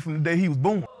have gave me from the day he was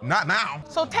born. Not now.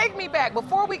 So take me back.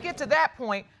 Before we get to that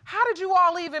point, how did you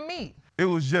all even meet? It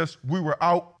was just, we were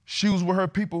out, she was with her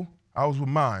people, I was with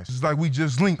mine. It's like we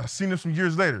just linked. I seen her some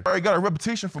years later. I already got a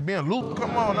reputation for being loose.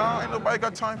 Come on now, ain't nobody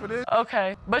got time for this.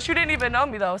 Okay, but you didn't even know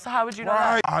me though, so how would you know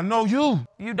Right, that? I know you.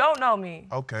 You don't know me.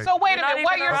 Okay. So wait a You're not minute,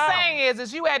 what even you're around. saying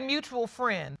is you had mutual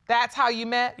friends. That's how you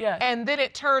met? Yeah. And then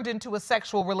it turned into a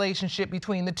sexual relationship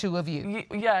between the two of you?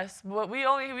 Yes, but we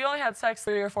only had sex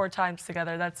 3 or 4 times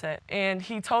together, that's it. And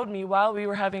he told me while we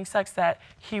were having sex that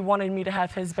he wanted me to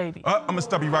have his baby. I'm gonna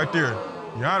stop you right there.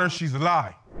 Your Honor, she's a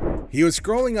lie. He was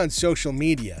scrolling on social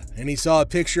media and he saw a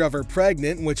picture of her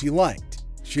pregnant, which he liked.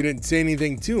 She didn't say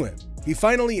anything to him. He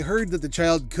finally heard that the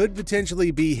child could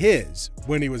potentially be his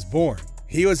when he was born.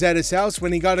 He was at his house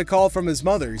when he got a call from his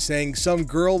mother saying some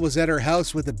girl was at her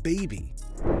house with a baby.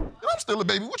 I'm still a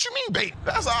baby. What you mean, baby?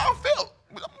 That's how I felt.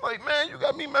 I'm like, man, you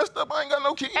got me messed up. I ain't got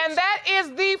no kids. And that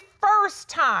is the first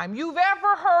time you've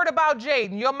ever heard about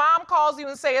Jaden. Your mom calls you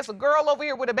and says it's a girl over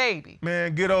here with a baby.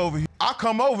 Man, get over here. I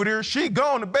come over there, she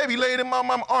gone, the baby laid in my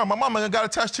mama's arm. My mama got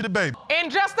attached to the baby.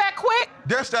 And just that quick?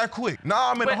 Just that quick.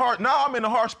 Now I'm in a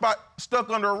hard spot, stuck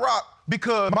under a rock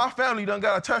because my family done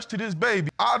got attached to this baby.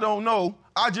 I don't know.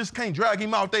 I just can't drag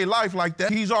him out their life like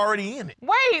that. He's already in it.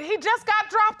 Wait, he just got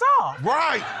dropped off.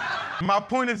 Right. My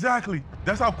point exactly.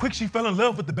 That's how quick she fell in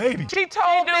love with the baby. She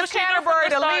told Miss Canterbury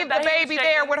to leave the baby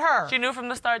there with her. She knew from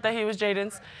the start that he was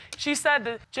Jaden's. She said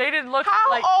that Jaden looked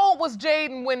like... How old was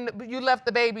Jaden when you left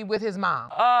the baby with his mom?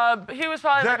 He was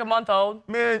probably like a month old.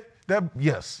 Man,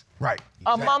 yes, right.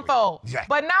 A month old. Exactly.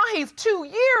 But now he's 2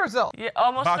 years old. Yeah,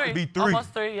 almost About 3. to be 3.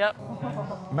 Almost 3, yep.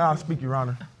 May I speak, Your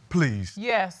Honor? Please.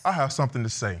 Yes. I have something to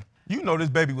say. You know this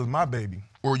baby was my baby,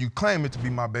 or you claim it to be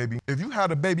my baby. If you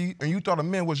had a baby and you thought a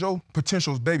man was your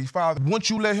potential baby father, once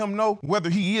you let him know whether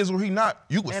he is or he not,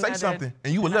 you would say something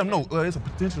and you would let him know it's a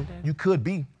potential you could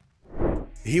be.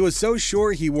 He was so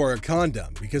sure he wore a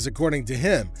condom because according to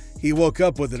him, he woke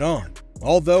up with it on.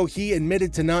 Although he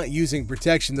admitted to not using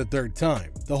protection the 3rd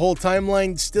time, the whole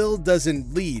timeline still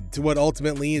doesn't lead to what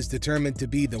ultimately is determined to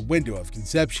be the window of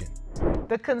conception.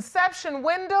 The conception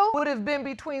window would have been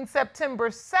between September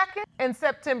 2nd and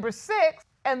September 6th,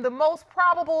 and the most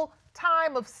probable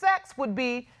time of sex would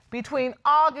be between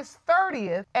August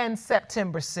 30th and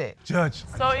September 6th. Judge,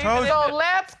 So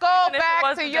let's go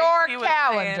back to your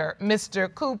calendar,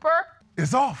 Mr. Cooper.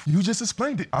 It's off. You just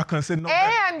explained it. I couldn't say no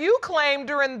better. And you claimed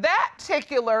during that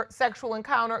particular sexual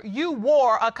encounter, you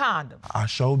wore a condom. I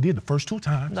sure did the first 2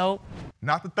 times. Nope.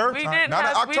 Not the 3rd We time. didn't Not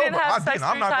have- in we didn't October. have I sex didn't.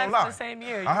 I'm 3 not times gonna in lie. the same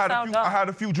year. You I sound dumb. had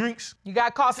a few drinks. You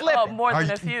got caught slipping. More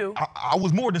than a few. I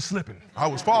was more than slipping. I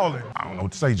was falling. I don't know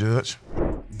what to say, Judge.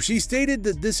 She stated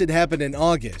that this had happened in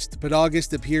August, but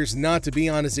August appears not to be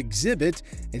on his exhibit,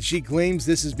 and she claims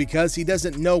this is because he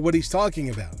doesn't know what he's talking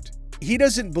about. He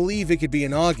doesn't believe it could be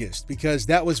in August because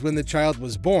that was when the child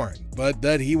was born, but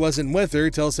that he wasn't with her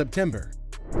till September.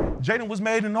 Jaden was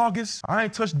made in August. I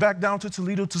ain't touched back down to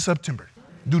Toledo to September.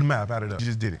 Do the math, add it up. You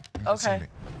just did it. Okay.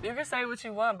 You can say what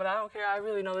you want, but I don't care. I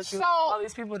really know the truth. All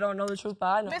these people don't know the truth, but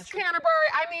I know Miss Canterbury,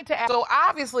 I need to ask. So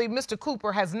obviously, Mr.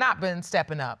 Cooper has not been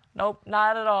stepping up. Nope,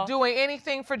 not at all. Doing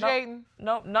anything for Jaden?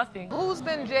 Nope, nothing. Who's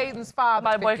been Jaden's father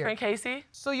My figure? boyfriend, Casey.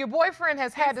 So your boyfriend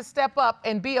has had to step up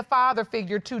and be a father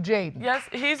figure to Jaden? Yes,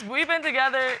 we've been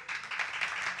together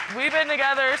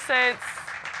since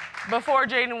before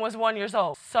Jaden was 1 year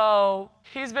old. So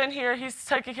he's been here, he's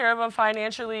taken care of him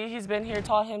financially, he's been here,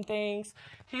 taught him things.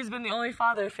 He's been the only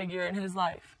father figure in his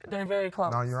life. They're very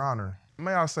close. Now, Your Honor,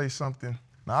 may I say something?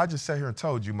 Now, I just sat here and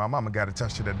told you my mama got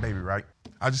attached to that baby, right?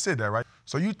 I just said that, right?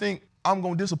 So you think I'm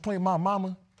gonna disappoint my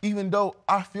mama even though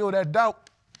I feel that doubt?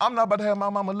 I'm not about to have my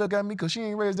mama look at me because she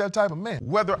ain't raised that type of man.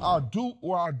 Whether I do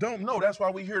or I don't know, that's why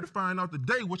we're here to find out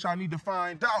today, which I need to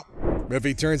find out. If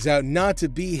he turns out not to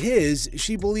be his,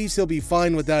 she believes he'll be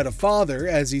fine without a father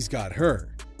as he's got her.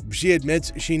 She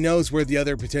admits she knows where the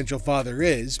other potential father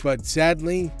is, but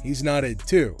sadly, he's not it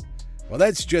too. Well,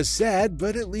 that's just sad,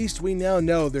 but at least we now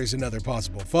know there's another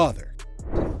possible father.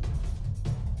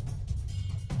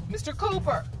 Mr.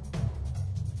 Cooper,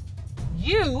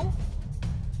 you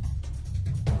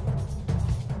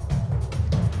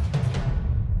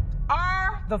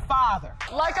are the father.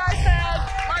 Like I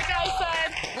said.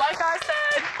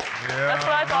 Yeah. That's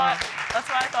what I thought. That's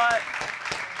what I thought.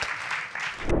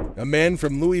 A man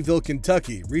from Louisville,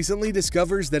 Kentucky recently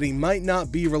discovers that he might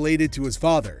not be related to his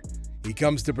father. He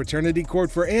comes to paternity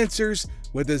court for answers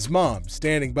with his mom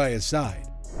standing by his side.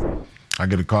 I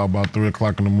get a call about 3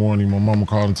 o'clock in the morning. My mama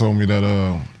called and told me that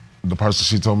the person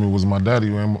she told me was my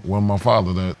daddy wasn't my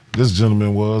father, that this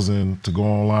gentleman was, and to go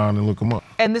online and look him up.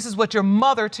 And this is what your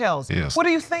mother tells you? Yes. What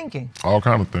are you thinking? All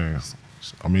kind of things.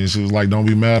 I mean, she was like, don't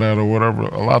be mad at her or whatever.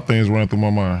 A lot of things ran through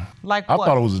my mind. Like I what?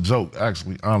 thought it was a joke,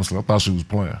 actually, honestly. I thought she was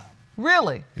playing.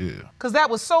 Really? Yeah. Because that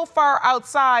was so far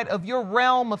outside of your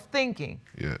realm of thinking.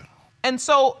 Yeah. And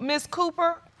so, Ms.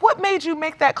 Cooper, what made you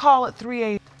make that call at 3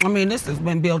 a.m.? I mean, this has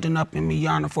been building up in me,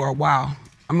 Yana, for a while.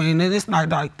 I mean, it's not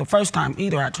like the first time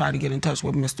either I tried to get in touch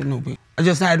with Mr. Newby. I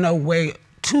just had no way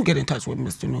to get in touch with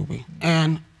Mr. Newby.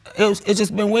 And it's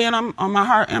just been weighing on my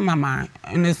heart and my mind.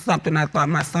 And it's something I thought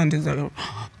my son deserved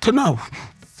to know.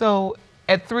 So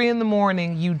at 3 in the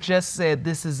morning, you just said,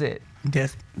 this is it?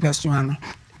 Yes, Your Honor.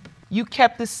 You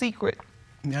kept this secret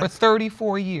for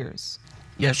 34 years?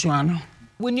 Yes, Your Honor.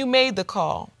 When you made the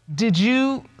call, did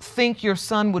you think your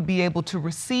son would be able to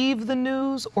receive the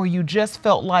news, or you just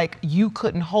felt like you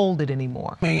couldn't hold it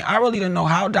anymore? I mean, I really didn't know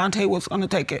how Dante was going to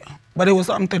take it, but it was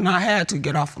something I had to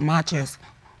get off of my chest.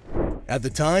 At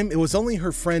the time, it was only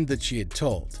her friend that she had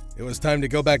told. It was time to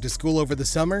go back to school over the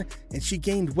summer, and she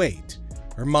gained weight.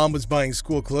 Her mom was buying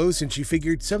school clothes, and she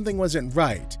figured something wasn't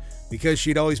right because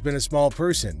she'd always been a small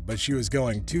person, but she was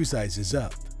going 2 sizes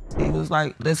up. He was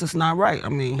like, this is not right. I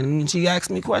mean, and she asked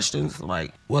me questions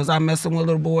like, was I messing with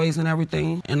little boys and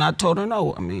everything? And I told her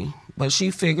no, I mean, but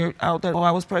she figured out that,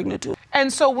 I was pregnant too.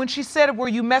 And so when she said, were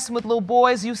you messing with little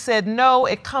boys? You said no,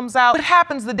 it comes out. What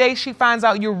happens the day she finds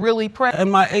out you're really pregnant?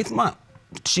 In my 8th month,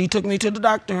 she took me to the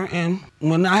doctor, and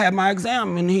when I had my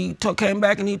exam, and he came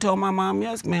back and he told my mom,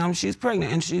 yes, ma'am, she's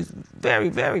pregnant, and she's very,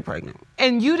 very pregnant.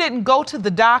 And you didn't go to the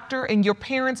doctor, and your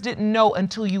parents didn't know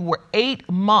until you were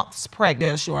 8 months pregnant?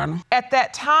 Yes, Your Honor. At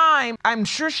that time, I'm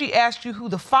sure she asked you who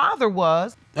the father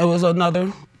was. It was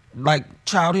another,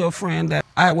 childhood friend that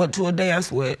I went to a dance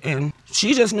with, and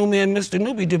she just knew me and Mr.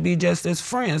 Newby to be just as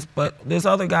friends, but this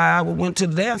other guy I went to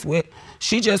the dance with,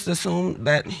 she just assumed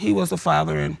that he was the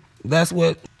father, and that's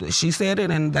what she said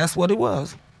it, and that's what it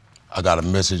was. I got a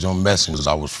message on Messenger.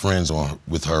 I was friends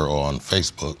with her on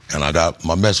Facebook, and I got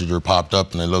my messenger popped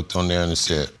up, and I looked on there and it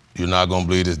said, "You're not gonna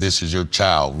believe this. This is your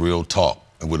child, real talk,"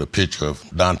 and with a picture of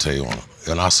Dante on it.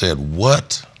 And I said,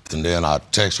 "What?" And then I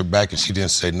text her back, and she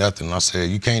didn't say nothing. And I said,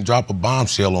 "You can't drop a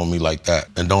bombshell on me like that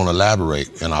and don't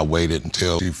elaborate." And I waited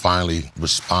until she finally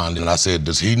responded. And I said,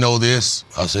 "Does he know this?"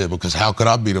 I said, "Because how could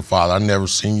I be the father? I never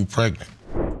seen you pregnant."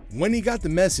 When he got the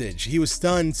message, he was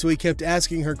stunned, so he kept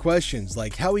asking her questions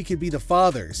like how he could be the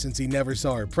father since he never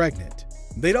saw her pregnant.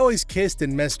 They'd always kissed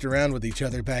and messed around with each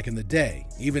other back in the day.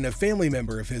 Even a family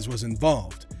member of his was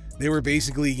involved. They were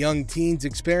basically young teens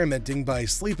experimenting by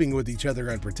sleeping with each other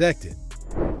unprotected.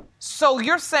 So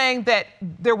you're saying that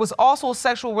there was also a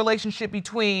sexual relationship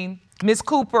between Ms.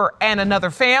 Cooper and another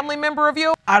family member of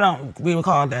yours? I don't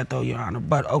recall that though, Your Honor,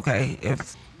 but okay,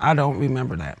 if I don't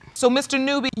remember that. So, Mr.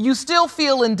 Newby, you still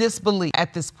feel in disbelief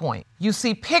at this point. You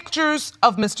see pictures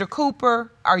of Mr.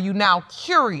 Cooper. Are you now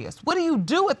curious? What do you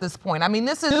do at this point? I mean,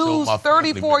 this is news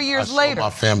 34 years later. My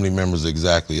family members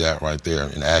exactly that right there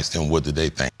and asked them what did they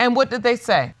think. And what did they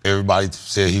say? Everybody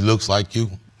said he looks like you.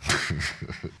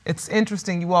 It's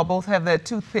interesting you all both have that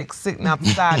toothpick sitting out the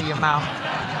side of your mouth.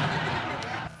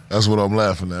 That's what I'm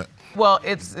laughing at. Well,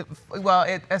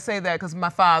 I say that because my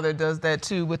father does that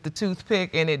too with the toothpick,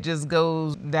 and it just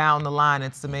goes down the line.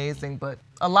 It's amazing, but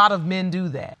a lot of men do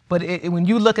that. But when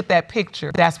you look at that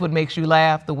picture, that's what makes you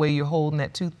laugh, the way you're holding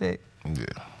that toothpick. Yeah.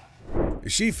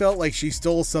 She felt like she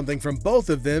stole something from both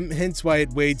of them, hence why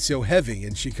it weighed so heavy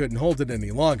and she couldn't hold it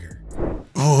any longer.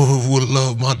 Oh, would have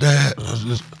loved my dad.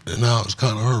 Now it's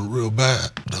kind of hurt real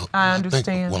bad. I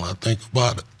understand. When I think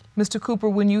about it. Mr. Cooper,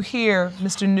 when you hear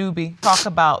Mr. Newby talk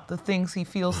about the things he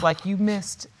feels like you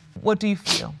missed, what do you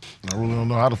feel? I really don't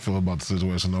know how to feel about the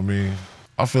situation. I mean,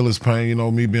 I feel his pain, you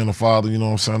know, me being a father, you know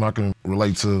what I'm saying? I can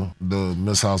relate to the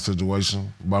Miss House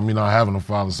situation. But me not having a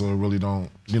father, so it really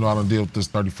don't, you know, I done deal with this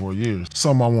 34 years.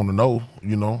 Something I want to know,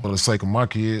 you know, for the sake of my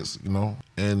kids, you know,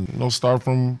 and, you know, start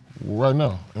from right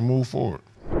now and move forward.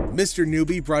 Mr.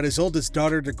 Newby brought his oldest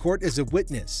daughter to court as a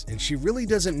witness, and she really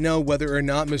doesn't know whether or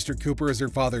not Mr. Cooper is her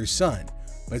father's son.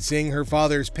 But seeing her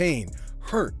father's pain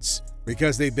hurts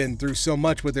because they've been through so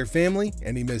much with their family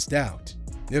and he missed out.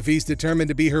 If he's determined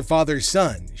to be her father's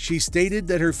son, she stated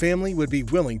that her family would be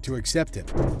willing to accept him.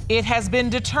 It has been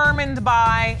determined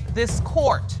by this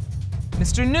court,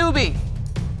 Mr. Newby,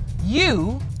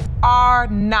 you are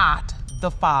not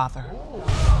the father.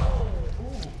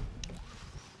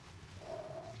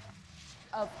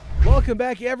 Welcome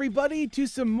back, everybody, to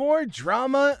some more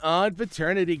drama on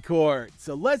Paternity Court.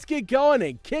 So let's get going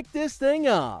and kick this thing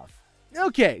off.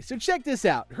 Okay, so check this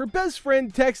out. Her best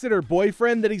friend texted her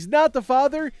boyfriend that he's not the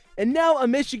father, and now a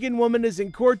Michigan woman is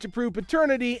in court to prove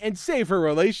paternity and save her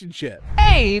relationship.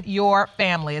 Save your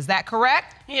family, is that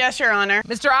correct? Yes, Your Honor.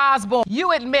 Mr. Osborne,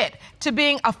 you admit to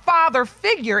being a father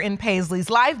figure in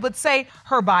Paisley's life, but say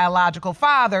her biological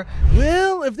father.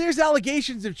 Well, if there's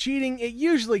allegations of cheating, it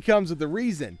usually comes with a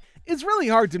reason. It's really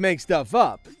hard to make stuff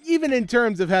up. Even in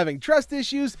terms of having trust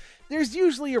issues, there's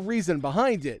usually a reason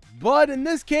behind it. But in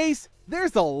this case,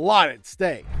 there's a lot at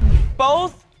stake.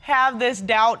 Both have this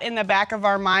doubt in the back of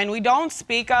our mind. We don't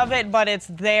speak of it, but it's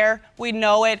there. We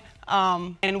know it.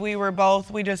 And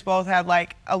we just both had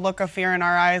like a look of fear in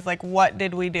our eyes, like, what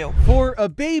did we do? For a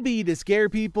baby to scare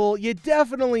people, you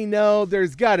definitely know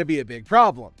there's gotta be a big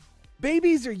problem.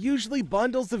 Babies are usually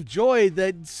bundles of joy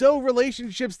that sew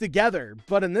relationships together,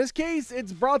 but in this case,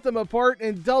 it's brought them apart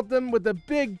and dealt them with a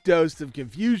big dose of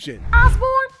confusion. Osborne?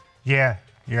 Yeah,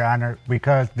 Your Honor,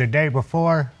 because the day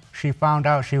before she found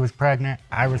out she was pregnant,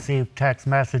 I received text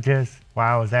messages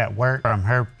while I was at work from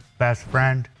her best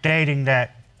friend stating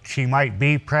that she might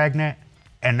be pregnant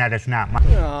and that it's not mine.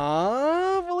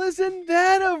 Aww, well, isn't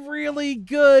that a really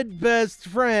good best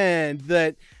friend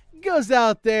that goes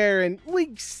out there and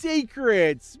leaks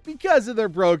secrets because of their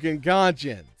broken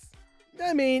conscience?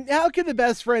 I mean, how can the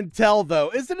best friend tell,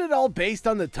 though? Isn't it all based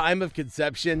on the time of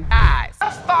conception? Guys, I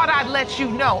thought I'd let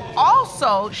you know.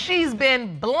 Also, she's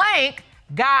been blank,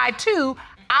 guy 2,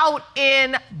 out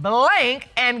in blank,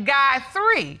 and guy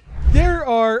 3. There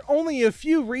are only a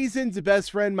few reasons a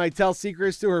best friend might tell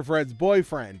secrets to her friend's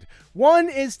boyfriend. One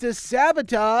is to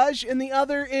sabotage, and the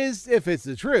other is if it's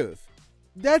the truth.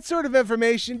 That sort of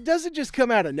information doesn't just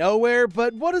come out of nowhere,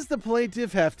 but what does the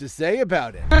plaintiff have to say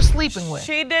about it? You're sleeping with.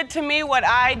 She did to me what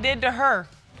I did to her.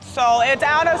 So it's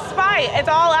out of spite. It's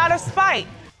all out of spite.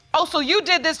 Oh, so you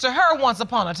did this to her once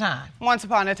upon a time? Once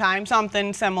upon a time,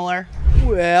 something similar.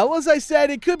 Well, as I said,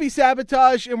 it could be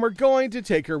sabotage, and we're going to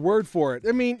take her word for it.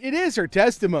 I mean, it is her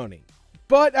testimony.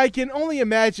 But I can only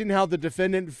imagine how the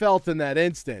defendant felt in that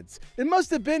instance. It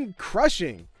must have been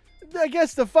crushing. I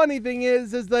guess the funny thing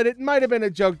is that it might have been a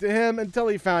joke to him until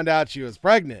he found out she was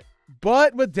pregnant.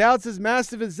 But with doubts as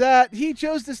massive as that, he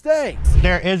chose to stay.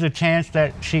 There is a chance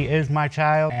that she is my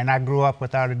child, and I grew up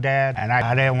without a dad, and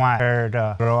I didn't want her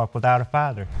to grow up without a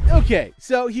father. Okay,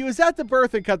 so he was at the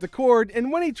birth and cut the cord, and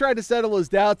when he tried to settle his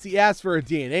doubts, he asked for a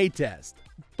DNA test.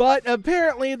 But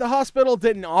apparently, the hospital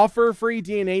didn't offer free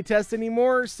DNA tests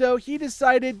anymore, so he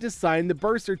decided to sign the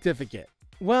birth certificate.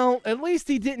 Well, at least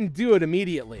he didn't do it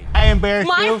immediately. I embarrassed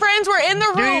you. My friends were in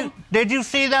the room. Did you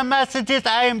see the messages?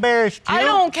 I embarrassed you. I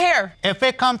don't care. If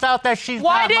it comes out that she's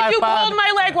Why not my did you father, pull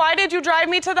my leg? Why did you drive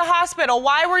me to the hospital?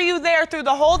 Why were you there through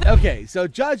the whole... Okay, so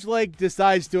Judge Lake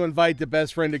decides to invite the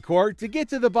best friend to court to get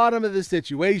to the bottom of the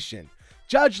situation.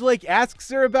 Judge Lake asks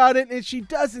her about it, and she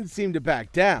doesn't seem to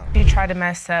back down. She tried to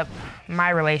mess up my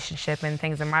relationship and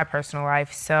things in my personal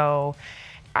life, so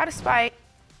out of spite,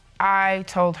 I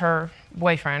told her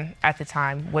boyfriend at the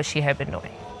time what she had been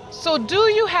doing. So do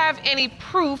you have any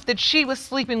proof that she was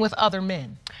sleeping with other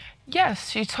men? Yes,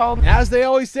 she told me. As they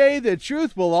always say, the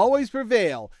truth will always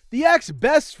prevail. The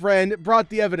ex-best friend brought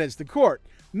the evidence to court.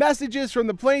 Messages from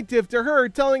the plaintiff to her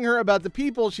telling her about the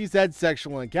people she's had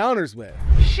sexual encounters with.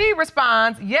 She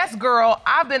responds, "Yes, girl,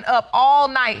 I've been up all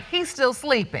night. He's still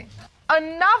sleeping."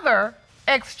 Another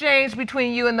exchange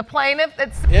between you and the plaintiff.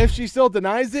 If she still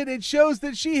denies it, it shows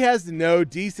that she has no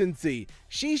decency.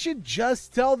 She should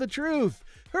just tell the truth.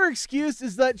 Her excuse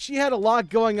is that she had a lot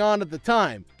going on at the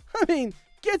time. I mean,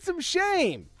 get some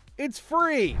shame. It's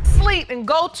free. Sleep and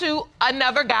go to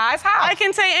another guy's house. I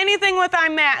can say anything when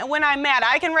I'm mad.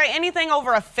 I can write anything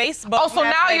over a Facebook. Oh, so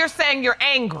now you're saying you're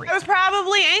angry. I was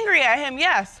probably angry at him,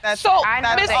 yes. I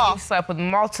know that you slept with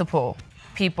multiple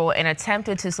people and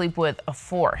attempted to sleep with a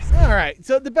fourth. All right,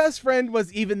 so the best friend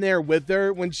was even there with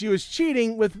her when she was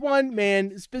cheating with one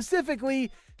man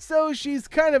specifically, so she's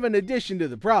kind of an addition to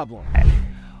the problem.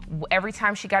 Every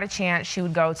time she got a chance, she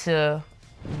would go to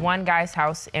one guy's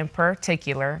house in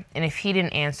particular, and if he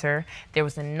didn't answer, there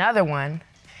was another one,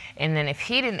 and then if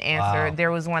he didn't answer, there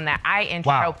was one that I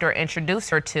helped her introduce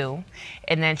her to,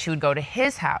 and then she would go to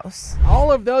his house.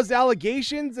 All of those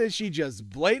allegations, and she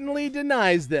just blatantly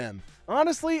denies them.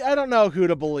 Honestly, I don't know who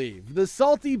to believe, the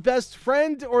salty best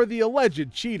friend or the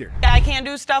alleged cheater. I can't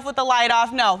do stuff with the light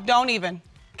off. No, don't even,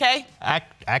 okay? I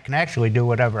can actually do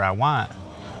whatever I want.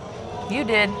 You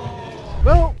did.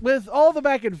 Well, with all the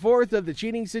back and forth of the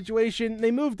cheating situation,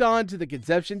 they moved on to the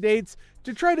conception dates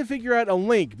to try to figure out a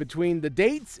link between the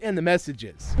dates and the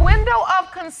messages. Window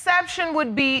of conception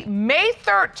would be May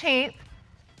 13th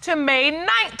to May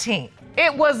 19th.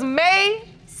 It was May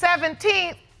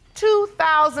 17th,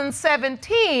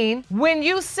 2017 when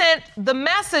you sent the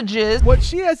messages. What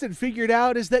she hasn't figured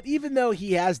out is that even though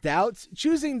he has doubts,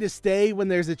 choosing to stay when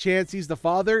there's a chance he's the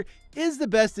father is the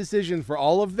best decision for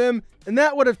all of them, and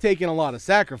that would have taken a lot of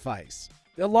sacrifice.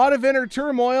 A lot of inner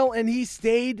turmoil, and he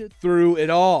stayed through it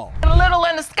all. A little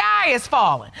in the sky is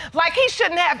falling. Like he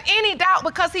shouldn't have any doubt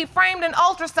because he framed an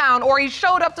ultrasound or he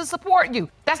showed up to support you.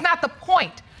 That's not the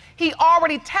point. He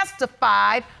already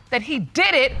testified that he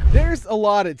did it. There's a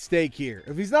lot at stake here.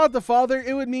 If he's not the father,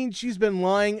 it would mean she's been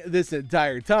lying this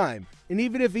entire time. And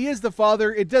even if he is the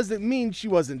father, it doesn't mean she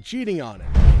wasn't cheating on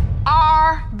him.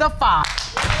 Are the father.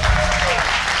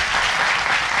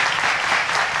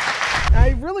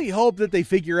 I really hope that they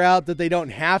figure out that they don't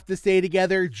have to stay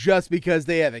together just because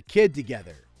they have a kid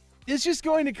together. It's just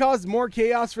going to cause more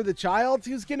chaos for the child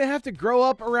who's going to have to grow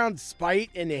up around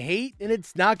spite and hate, and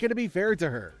it's not going to be fair to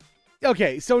her.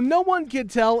 Okay, so no one can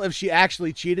tell if she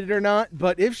actually cheated or not,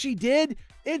 but if she did,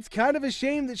 it's kind of a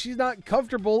shame that she's not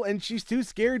comfortable and she's too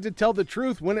scared to tell the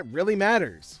truth when it really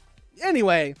matters.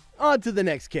 Anyway, on to the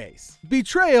next case.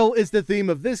 Betrayal is the theme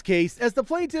of this case as the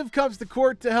plaintiff comes to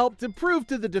court to help to prove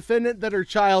to the defendant that her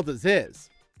child is his.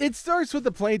 It starts with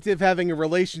the plaintiff having a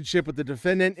relationship with the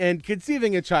defendant and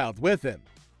conceiving a child with him.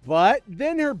 But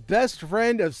then her best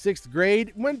friend of 6th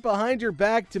grade went behind her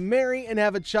back to marry and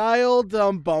have a child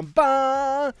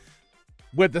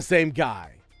with the same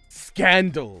guy.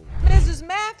 Scandal. Mrs.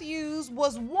 Matthews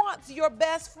was once your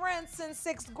best friend since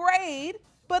 6th grade,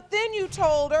 but then you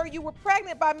told her you were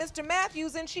pregnant by Mr.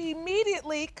 Matthews and she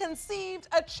immediately conceived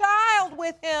a child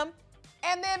with him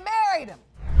and then married him.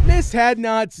 Miss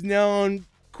Hadnot's known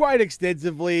quite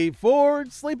extensively for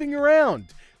sleeping around.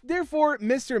 Therefore,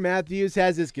 Mr. Matthews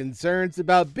has his concerns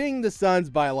about being the son's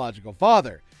biological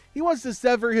father. He wants to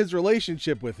sever his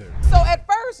relationship with her. So at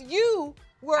first you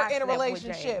were in a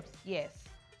relationship. Yes,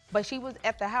 but she was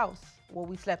at the house where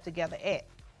we slept together at.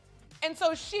 And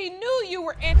so she knew you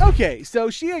were in. Okay,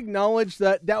 so she acknowledged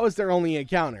that that was their only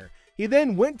encounter. He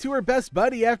then went to her best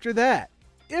buddy after that.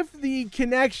 If the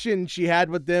connection she had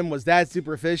with them was that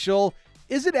superficial,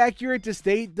 is it accurate to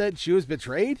state that she was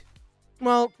betrayed?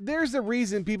 Well, there's a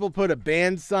reason people put a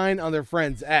banned sign on their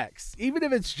friend's ex, even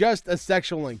if it's just a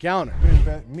sexual encounter.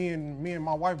 Me and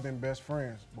my wife been best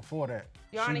friends before that.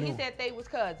 Your Honor, he said they was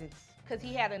cousins because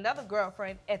he had another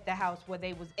girlfriend at the house where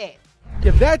they was at.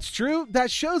 If that's true,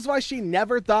 that shows why she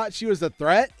never thought she was a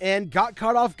threat and got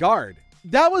caught off guard.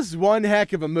 That was one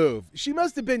heck of a move. She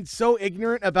must have been so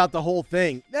ignorant about the whole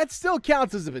thing. That still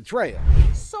counts as a betrayal.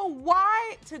 So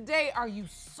why today are you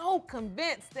so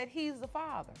convinced that he's the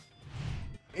father?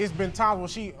 It's been times when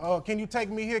she, can you take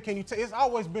me here? Can you take? It's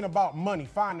always been about money,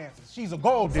 finances. She's a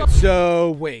gold digger.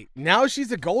 So wait, now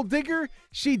she's a gold digger?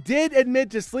 She did admit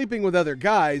to sleeping with other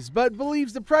guys, but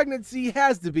believes the pregnancy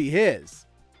has to be his.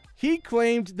 He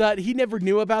claimed that he never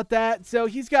knew about that, so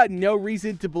he's got no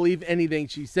reason to believe anything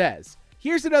she says.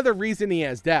 Here's another reason he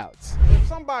has doubts. If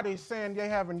somebody's saying they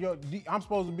having I'm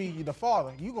supposed to be the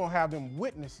father, you gonna have them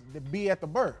witness to be at the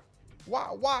birth.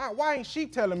 Why ain't she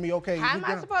telling me, okay? How am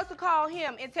I supposed to call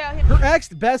him and tell him? Her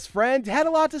ex-best friend had a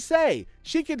lot to say.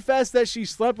 She confessed that she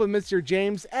slept with Mr.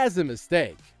 James as a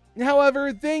mistake.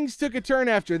 However, things took a turn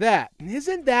after that.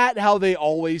 Isn't that how they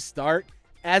always start?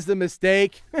 As a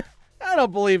mistake? I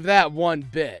don't believe that one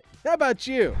bit. How about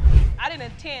you? I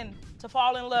didn't intend to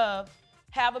fall in love,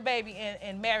 have a baby,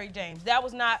 and marry James. That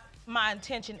was not my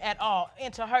intention at all,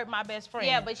 and to hurt my best friend.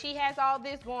 Yeah, but she has all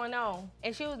this going on,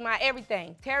 and she was my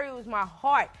everything. Terry was my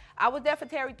heart. I was there for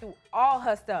Terry through all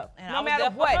her stuff, And no matter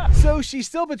what. So she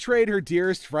still betrayed her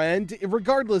dearest friend,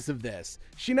 regardless of this.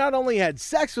 She not only had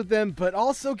sex with him, but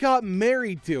also got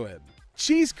married to him.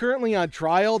 She's currently on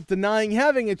trial, denying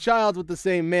having a child with the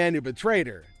same man who betrayed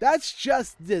her. That's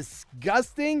just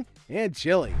disgusting and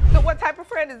chilly. So what type of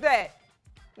friend is that?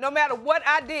 No matter what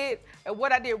I did and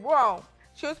what I did wrong,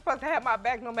 she was supposed to have my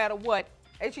back no matter what.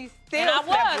 And she still I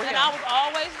was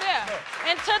always there.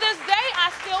 And to this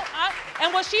day,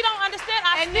 and what she don't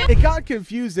understand, It got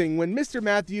confusing when Mr.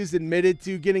 Matthews admitted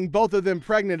to getting both of them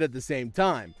pregnant at the same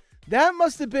time. That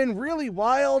must have been really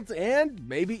wild and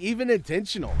maybe even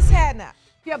intentional. Hannah,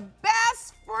 your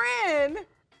best friend,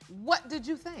 what did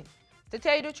you think? To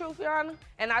tell you the truth, Your Honor,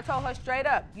 and I told her straight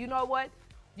up, you know what?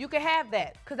 You can have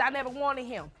that, because I never wanted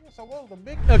him. So what was the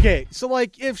big Okay, so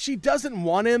like if she doesn't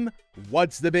want him,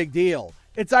 what's the big deal?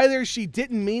 It's either she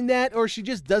didn't mean that or she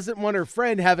just doesn't want her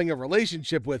friend having a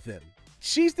relationship with him.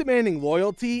 She's demanding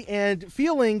loyalty, and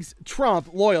feelings trump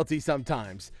loyalty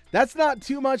sometimes. That's not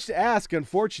too much to ask,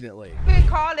 unfortunately. He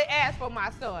called and asked for my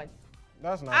son.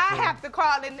 That's not I true. have to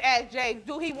call and ask James,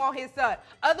 do he want his son?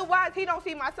 Otherwise, he don't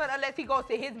see my son unless he goes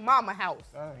to his mama house.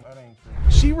 That ain't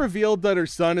true. She revealed that her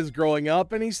son is growing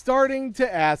up and he's starting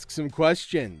to ask some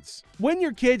questions. When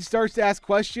your kid starts to ask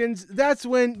questions, that's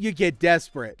when you get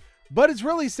desperate. But it's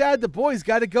really sad the boy's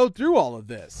got to go through all of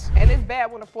this. And it's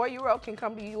bad when a 4-year-old can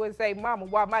come to you and say, Mama,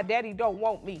 why my daddy don't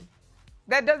want me?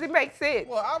 That doesn't make sense.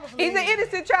 Well, obviously, he's an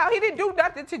innocent child. He didn't do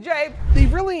nothing to James. They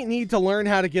really need to learn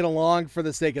how to get along for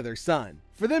the sake of their son.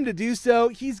 For them to do so,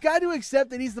 he's got to accept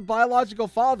that he's the biological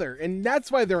father, and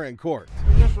that's why they're in court.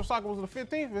 If Mr. Osaka was the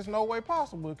 15th, there's no way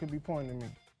possible it could be pointing at me.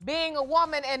 Being a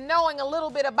woman and knowing a little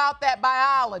bit about that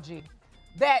biology,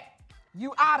 that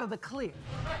you out of the clear.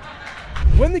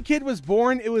 When the kid was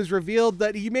born, it was revealed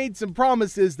that he made some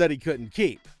promises that he couldn't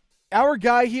keep. Our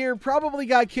guy here probably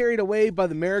got carried away by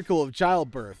the miracle of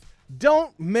childbirth.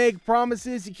 Don't make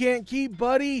promises you can't keep,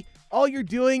 buddy. All you're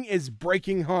doing is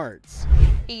breaking hearts.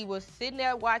 He was sitting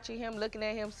there watching him, looking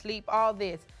at him sleep, all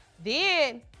this.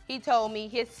 Then he told me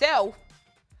himself,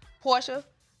 Portia,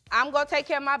 I'm going to take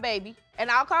care of my baby,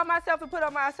 and I'll call myself and put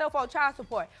on myself on child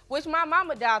support, which my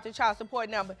mama dialed the child support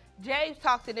number. James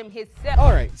talked to them himself.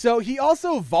 All right, so he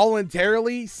also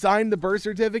voluntarily signed the birth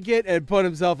certificate and put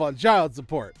himself on child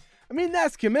support. I mean,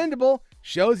 that's commendable.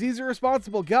 Shows he's a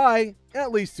responsible guy,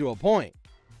 at least to a point.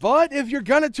 But if you're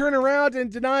gonna turn around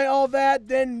and deny all that,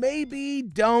 then maybe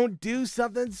don't do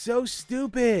something so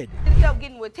stupid. Instead of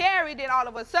getting with Terry, then all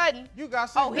of a sudden, you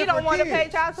got he don't want to pay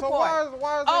child support. So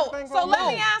why is everything so let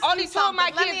going me on? ask only you two of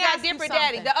my kids got different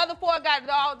daddy. The other 4 got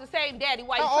all the same daddy.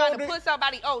 Why you trying to put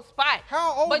somebody on spot?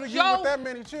 How old but are you with that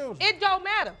many children? It don't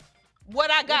matter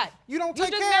what I got. You don't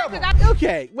take care of them.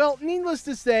 Okay, well, needless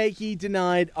to say, he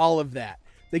denied all of that.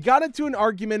 They got into an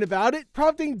argument about it,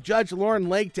 prompting Judge Lauren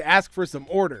Lake to ask for some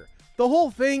order. The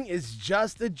whole thing is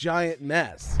just a giant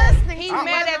mess. He's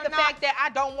mad at the fact that I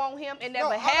don't want him and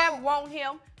never have want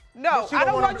him. No, I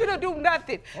don't want you to do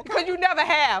nothing because you never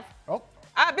have.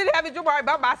 I've been having Jabari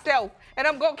by myself, and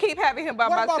I'm going to keep having him by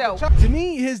myself. To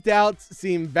me, his doubts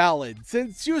seem valid,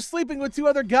 since she was sleeping with 2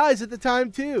 other guys at the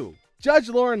time, too. Judge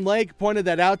Lauren Lake pointed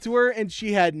that out to her, and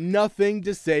she had nothing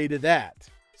to say to that.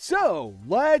 So,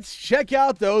 let's check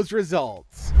out those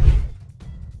results.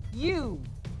 You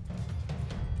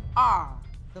are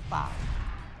the father.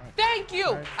 Thank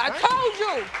you. I told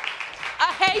you.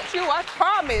 I hate you, I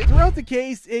promise. Throughout the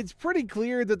case, it's pretty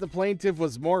clear that the plaintiff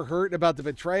was more hurt about the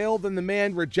betrayal than the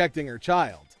man rejecting her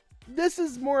child. This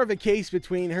is more of a case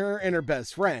between her and her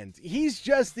best friend. He's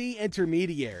just the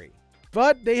intermediary.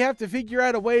 But they have to figure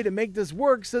out a way to make this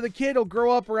work so the kid will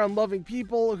grow up around loving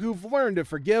people who've learned to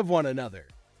forgive one another.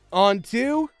 On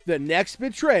to the next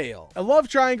betrayal. A love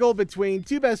triangle between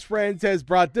two best friends has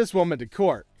brought this woman to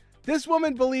court. This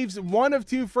woman believes one of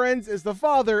two friends is the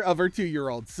father of her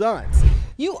 2-year-old son.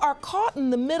 You are caught in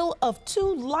the middle of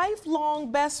two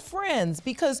lifelong best friends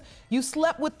because you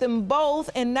slept with them both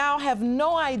and now have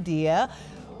no idea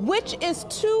which is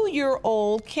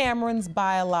 2-year-old Cameron's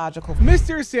biological.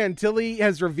 Mr. Santilli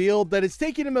has revealed that it's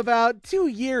taken him about 2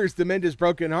 years to mend his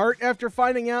broken heart after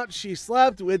finding out she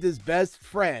slept with his best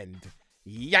friend.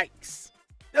 Yikes.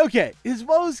 Okay, his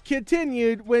woes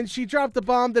continued when she dropped the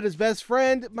bomb that his best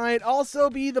friend might also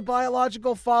be the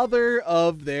biological father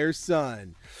of their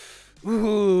son.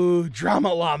 Ooh,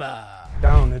 drama llama.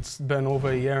 Down. It's been over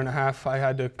 1.5 years. I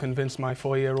had to convince my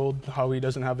 4-year-old how he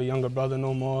doesn't have a younger brother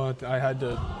no more. I had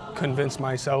to convince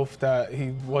myself that he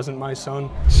wasn't my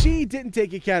son. She didn't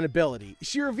take accountability.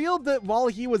 She revealed that while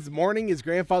he was mourning his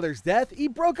grandfather's death, he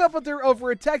broke up with her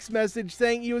over a text message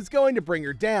saying he was going to bring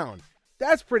her down.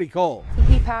 That's pretty cold.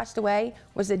 He passed away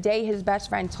was the day his best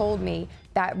friend told me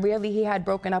that really he had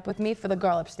broken up with me for the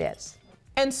girl upstairs.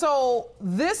 And so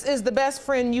this is the best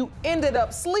friend you ended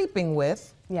up sleeping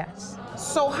with? Yes.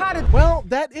 So how did... Well,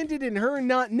 that ended in her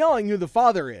not knowing who the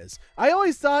father is. I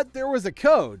always thought there was a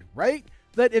code, right?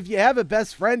 That if you have a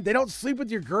best friend, they don't sleep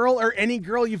with your girl or any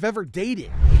girl you've ever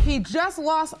dated. He just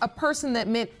lost a person that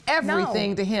meant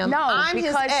everything to him. No, I'm his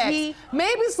because ex.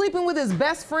 Maybe sleeping with his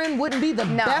best friend wouldn't be the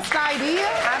best idea?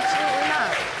 Absolutely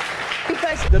not.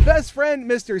 Because the best friend,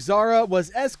 Mr. Zara,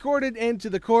 was escorted into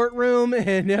the courtroom,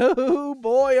 and oh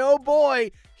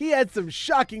boy, he had some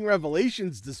shocking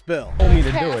revelations to spill. Told me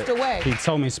to do it. He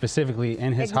told me specifically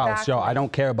in his house, yo, I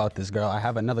don't care about this girl. I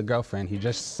have another girlfriend. He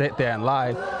just sit there and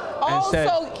lied and said,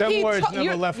 them words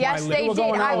never left my lips. Yes, they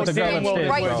did. I was sitting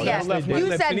right there.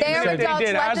 You said they're adults,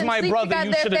 let them sleep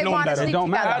together if they want to sleep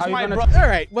together. All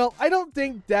right, well, I don't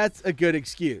think that's a good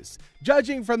excuse.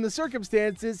 Judging from the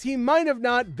circumstances, he might have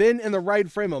not been in the right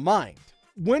frame of mind.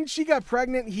 When she got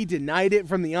pregnant, he denied it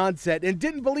from the onset and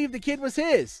didn't believe the kid was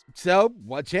his. So,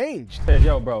 what changed? Said,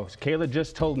 yo, bro, Kayla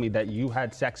just told me that you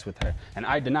had sex with her, and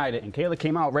I denied it. And Kayla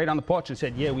came out right on the porch and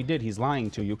said, yeah, we did. He's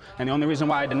lying to you. And the only reason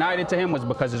why I denied it to him was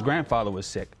because his grandfather was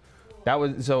sick. That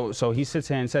was so he sits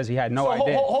here and says he had no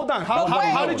idea. Hold on.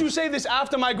 How did you say this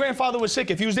after my grandfather was sick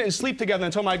if you didn't sleep together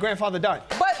until my grandfather died?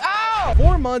 But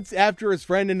 4 months after his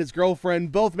friend and his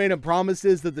girlfriend both made him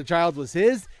promises that the child was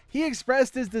his, he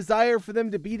expressed his desire for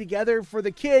them to be together for the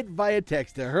kid via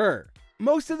text to her.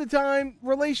 Most of the time,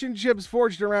 relationships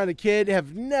forged around a kid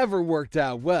have never worked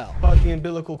out well. About the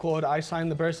umbilical cord, I signed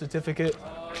the birth certificate.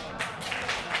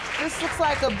 This looks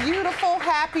like a beautiful,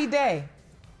 happy day.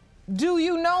 Do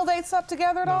you know they slept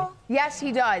together at all? Yes,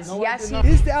 he does. No, yes, he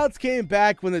His doubts came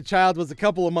back when the child was a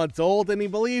couple of months old and he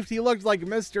believed he looked like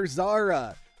Mr.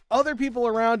 Zara. Other people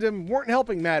around him weren't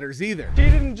helping matters either. She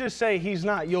didn't just say he's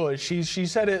not yours. She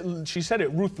said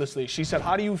it ruthlessly. She said,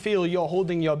 how do you feel you're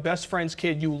holding your best friend's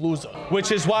kid, you loser?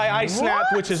 Which is why I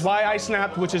snapped, which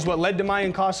is what led to my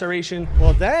incarceration.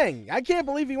 Well, dang, I can't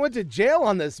believe he went to jail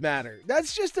on this matter.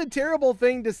 That's just a terrible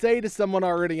thing to say to someone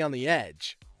already on the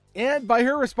edge. And by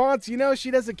her response, you know,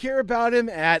 she doesn't care about him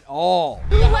at all.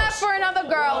 He left for another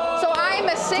girl, so I'm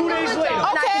a single adult and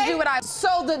I can do what I...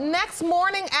 So the next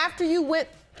morning after you went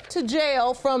to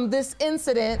jail from this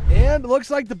incident. And looks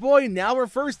like the boy now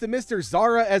refers to Mr.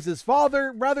 Zara as his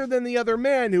father rather than the other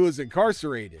man who was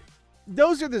incarcerated.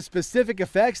 Those are the specific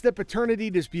effects that paternity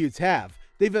disputes have.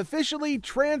 They've officially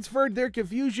transferred their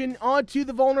confusion onto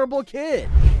the vulnerable kid.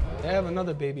 They have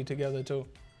another baby together too.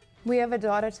 We have a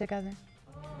daughter together.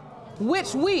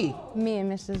 Which we? Me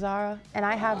and Mr. Zara, and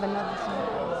I have another son.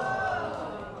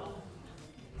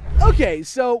 Okay,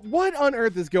 so what on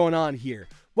earth is going on here?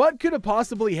 What could have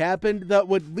possibly happened that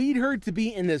would lead her to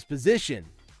be in this position?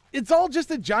 It's all just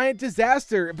a giant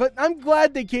disaster, but I'm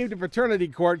glad they came to paternity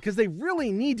court because they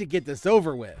really need to get this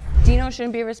over with. Dino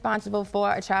shouldn't be responsible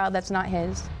for a child that's not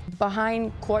his.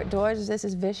 Behind court doors, this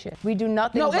is vicious. We do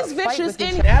nothing No, but it's fight vicious with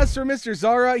each in... other. As for Mr.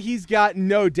 Zara, he's got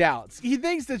no doubts. He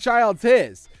thinks the child's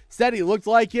his. Said he looked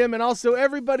like him, and also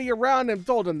everybody around him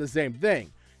told him the same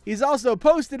thing. He's also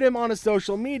posted him on his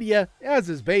social media as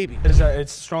his baby. It's a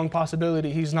strong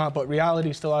possibility he's not, but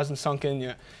reality still hasn't sunk in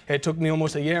yet. It took me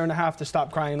almost 1.5 years to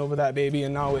stop crying over that baby,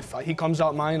 and now if he comes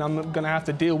out mine, I'm gonna have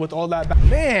to deal with all that.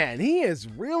 Man, he has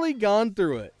really gone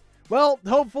through it. Well,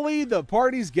 hopefully the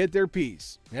parties get their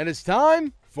piece. And it's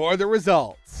time for the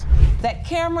results. That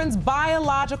Cameron's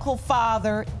biological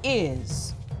father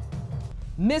is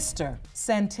Mr.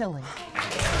 Santilli.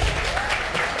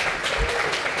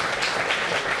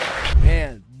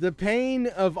 Man, the pain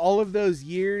of all of those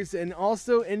years and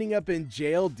also ending up in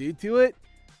jail due to it,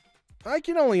 I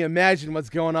can only imagine what's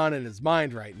going on in his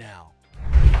mind right now.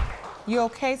 You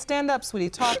okay? Stand up, sweetie.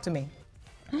 Talk to me.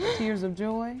 Tears of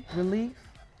joy, relief.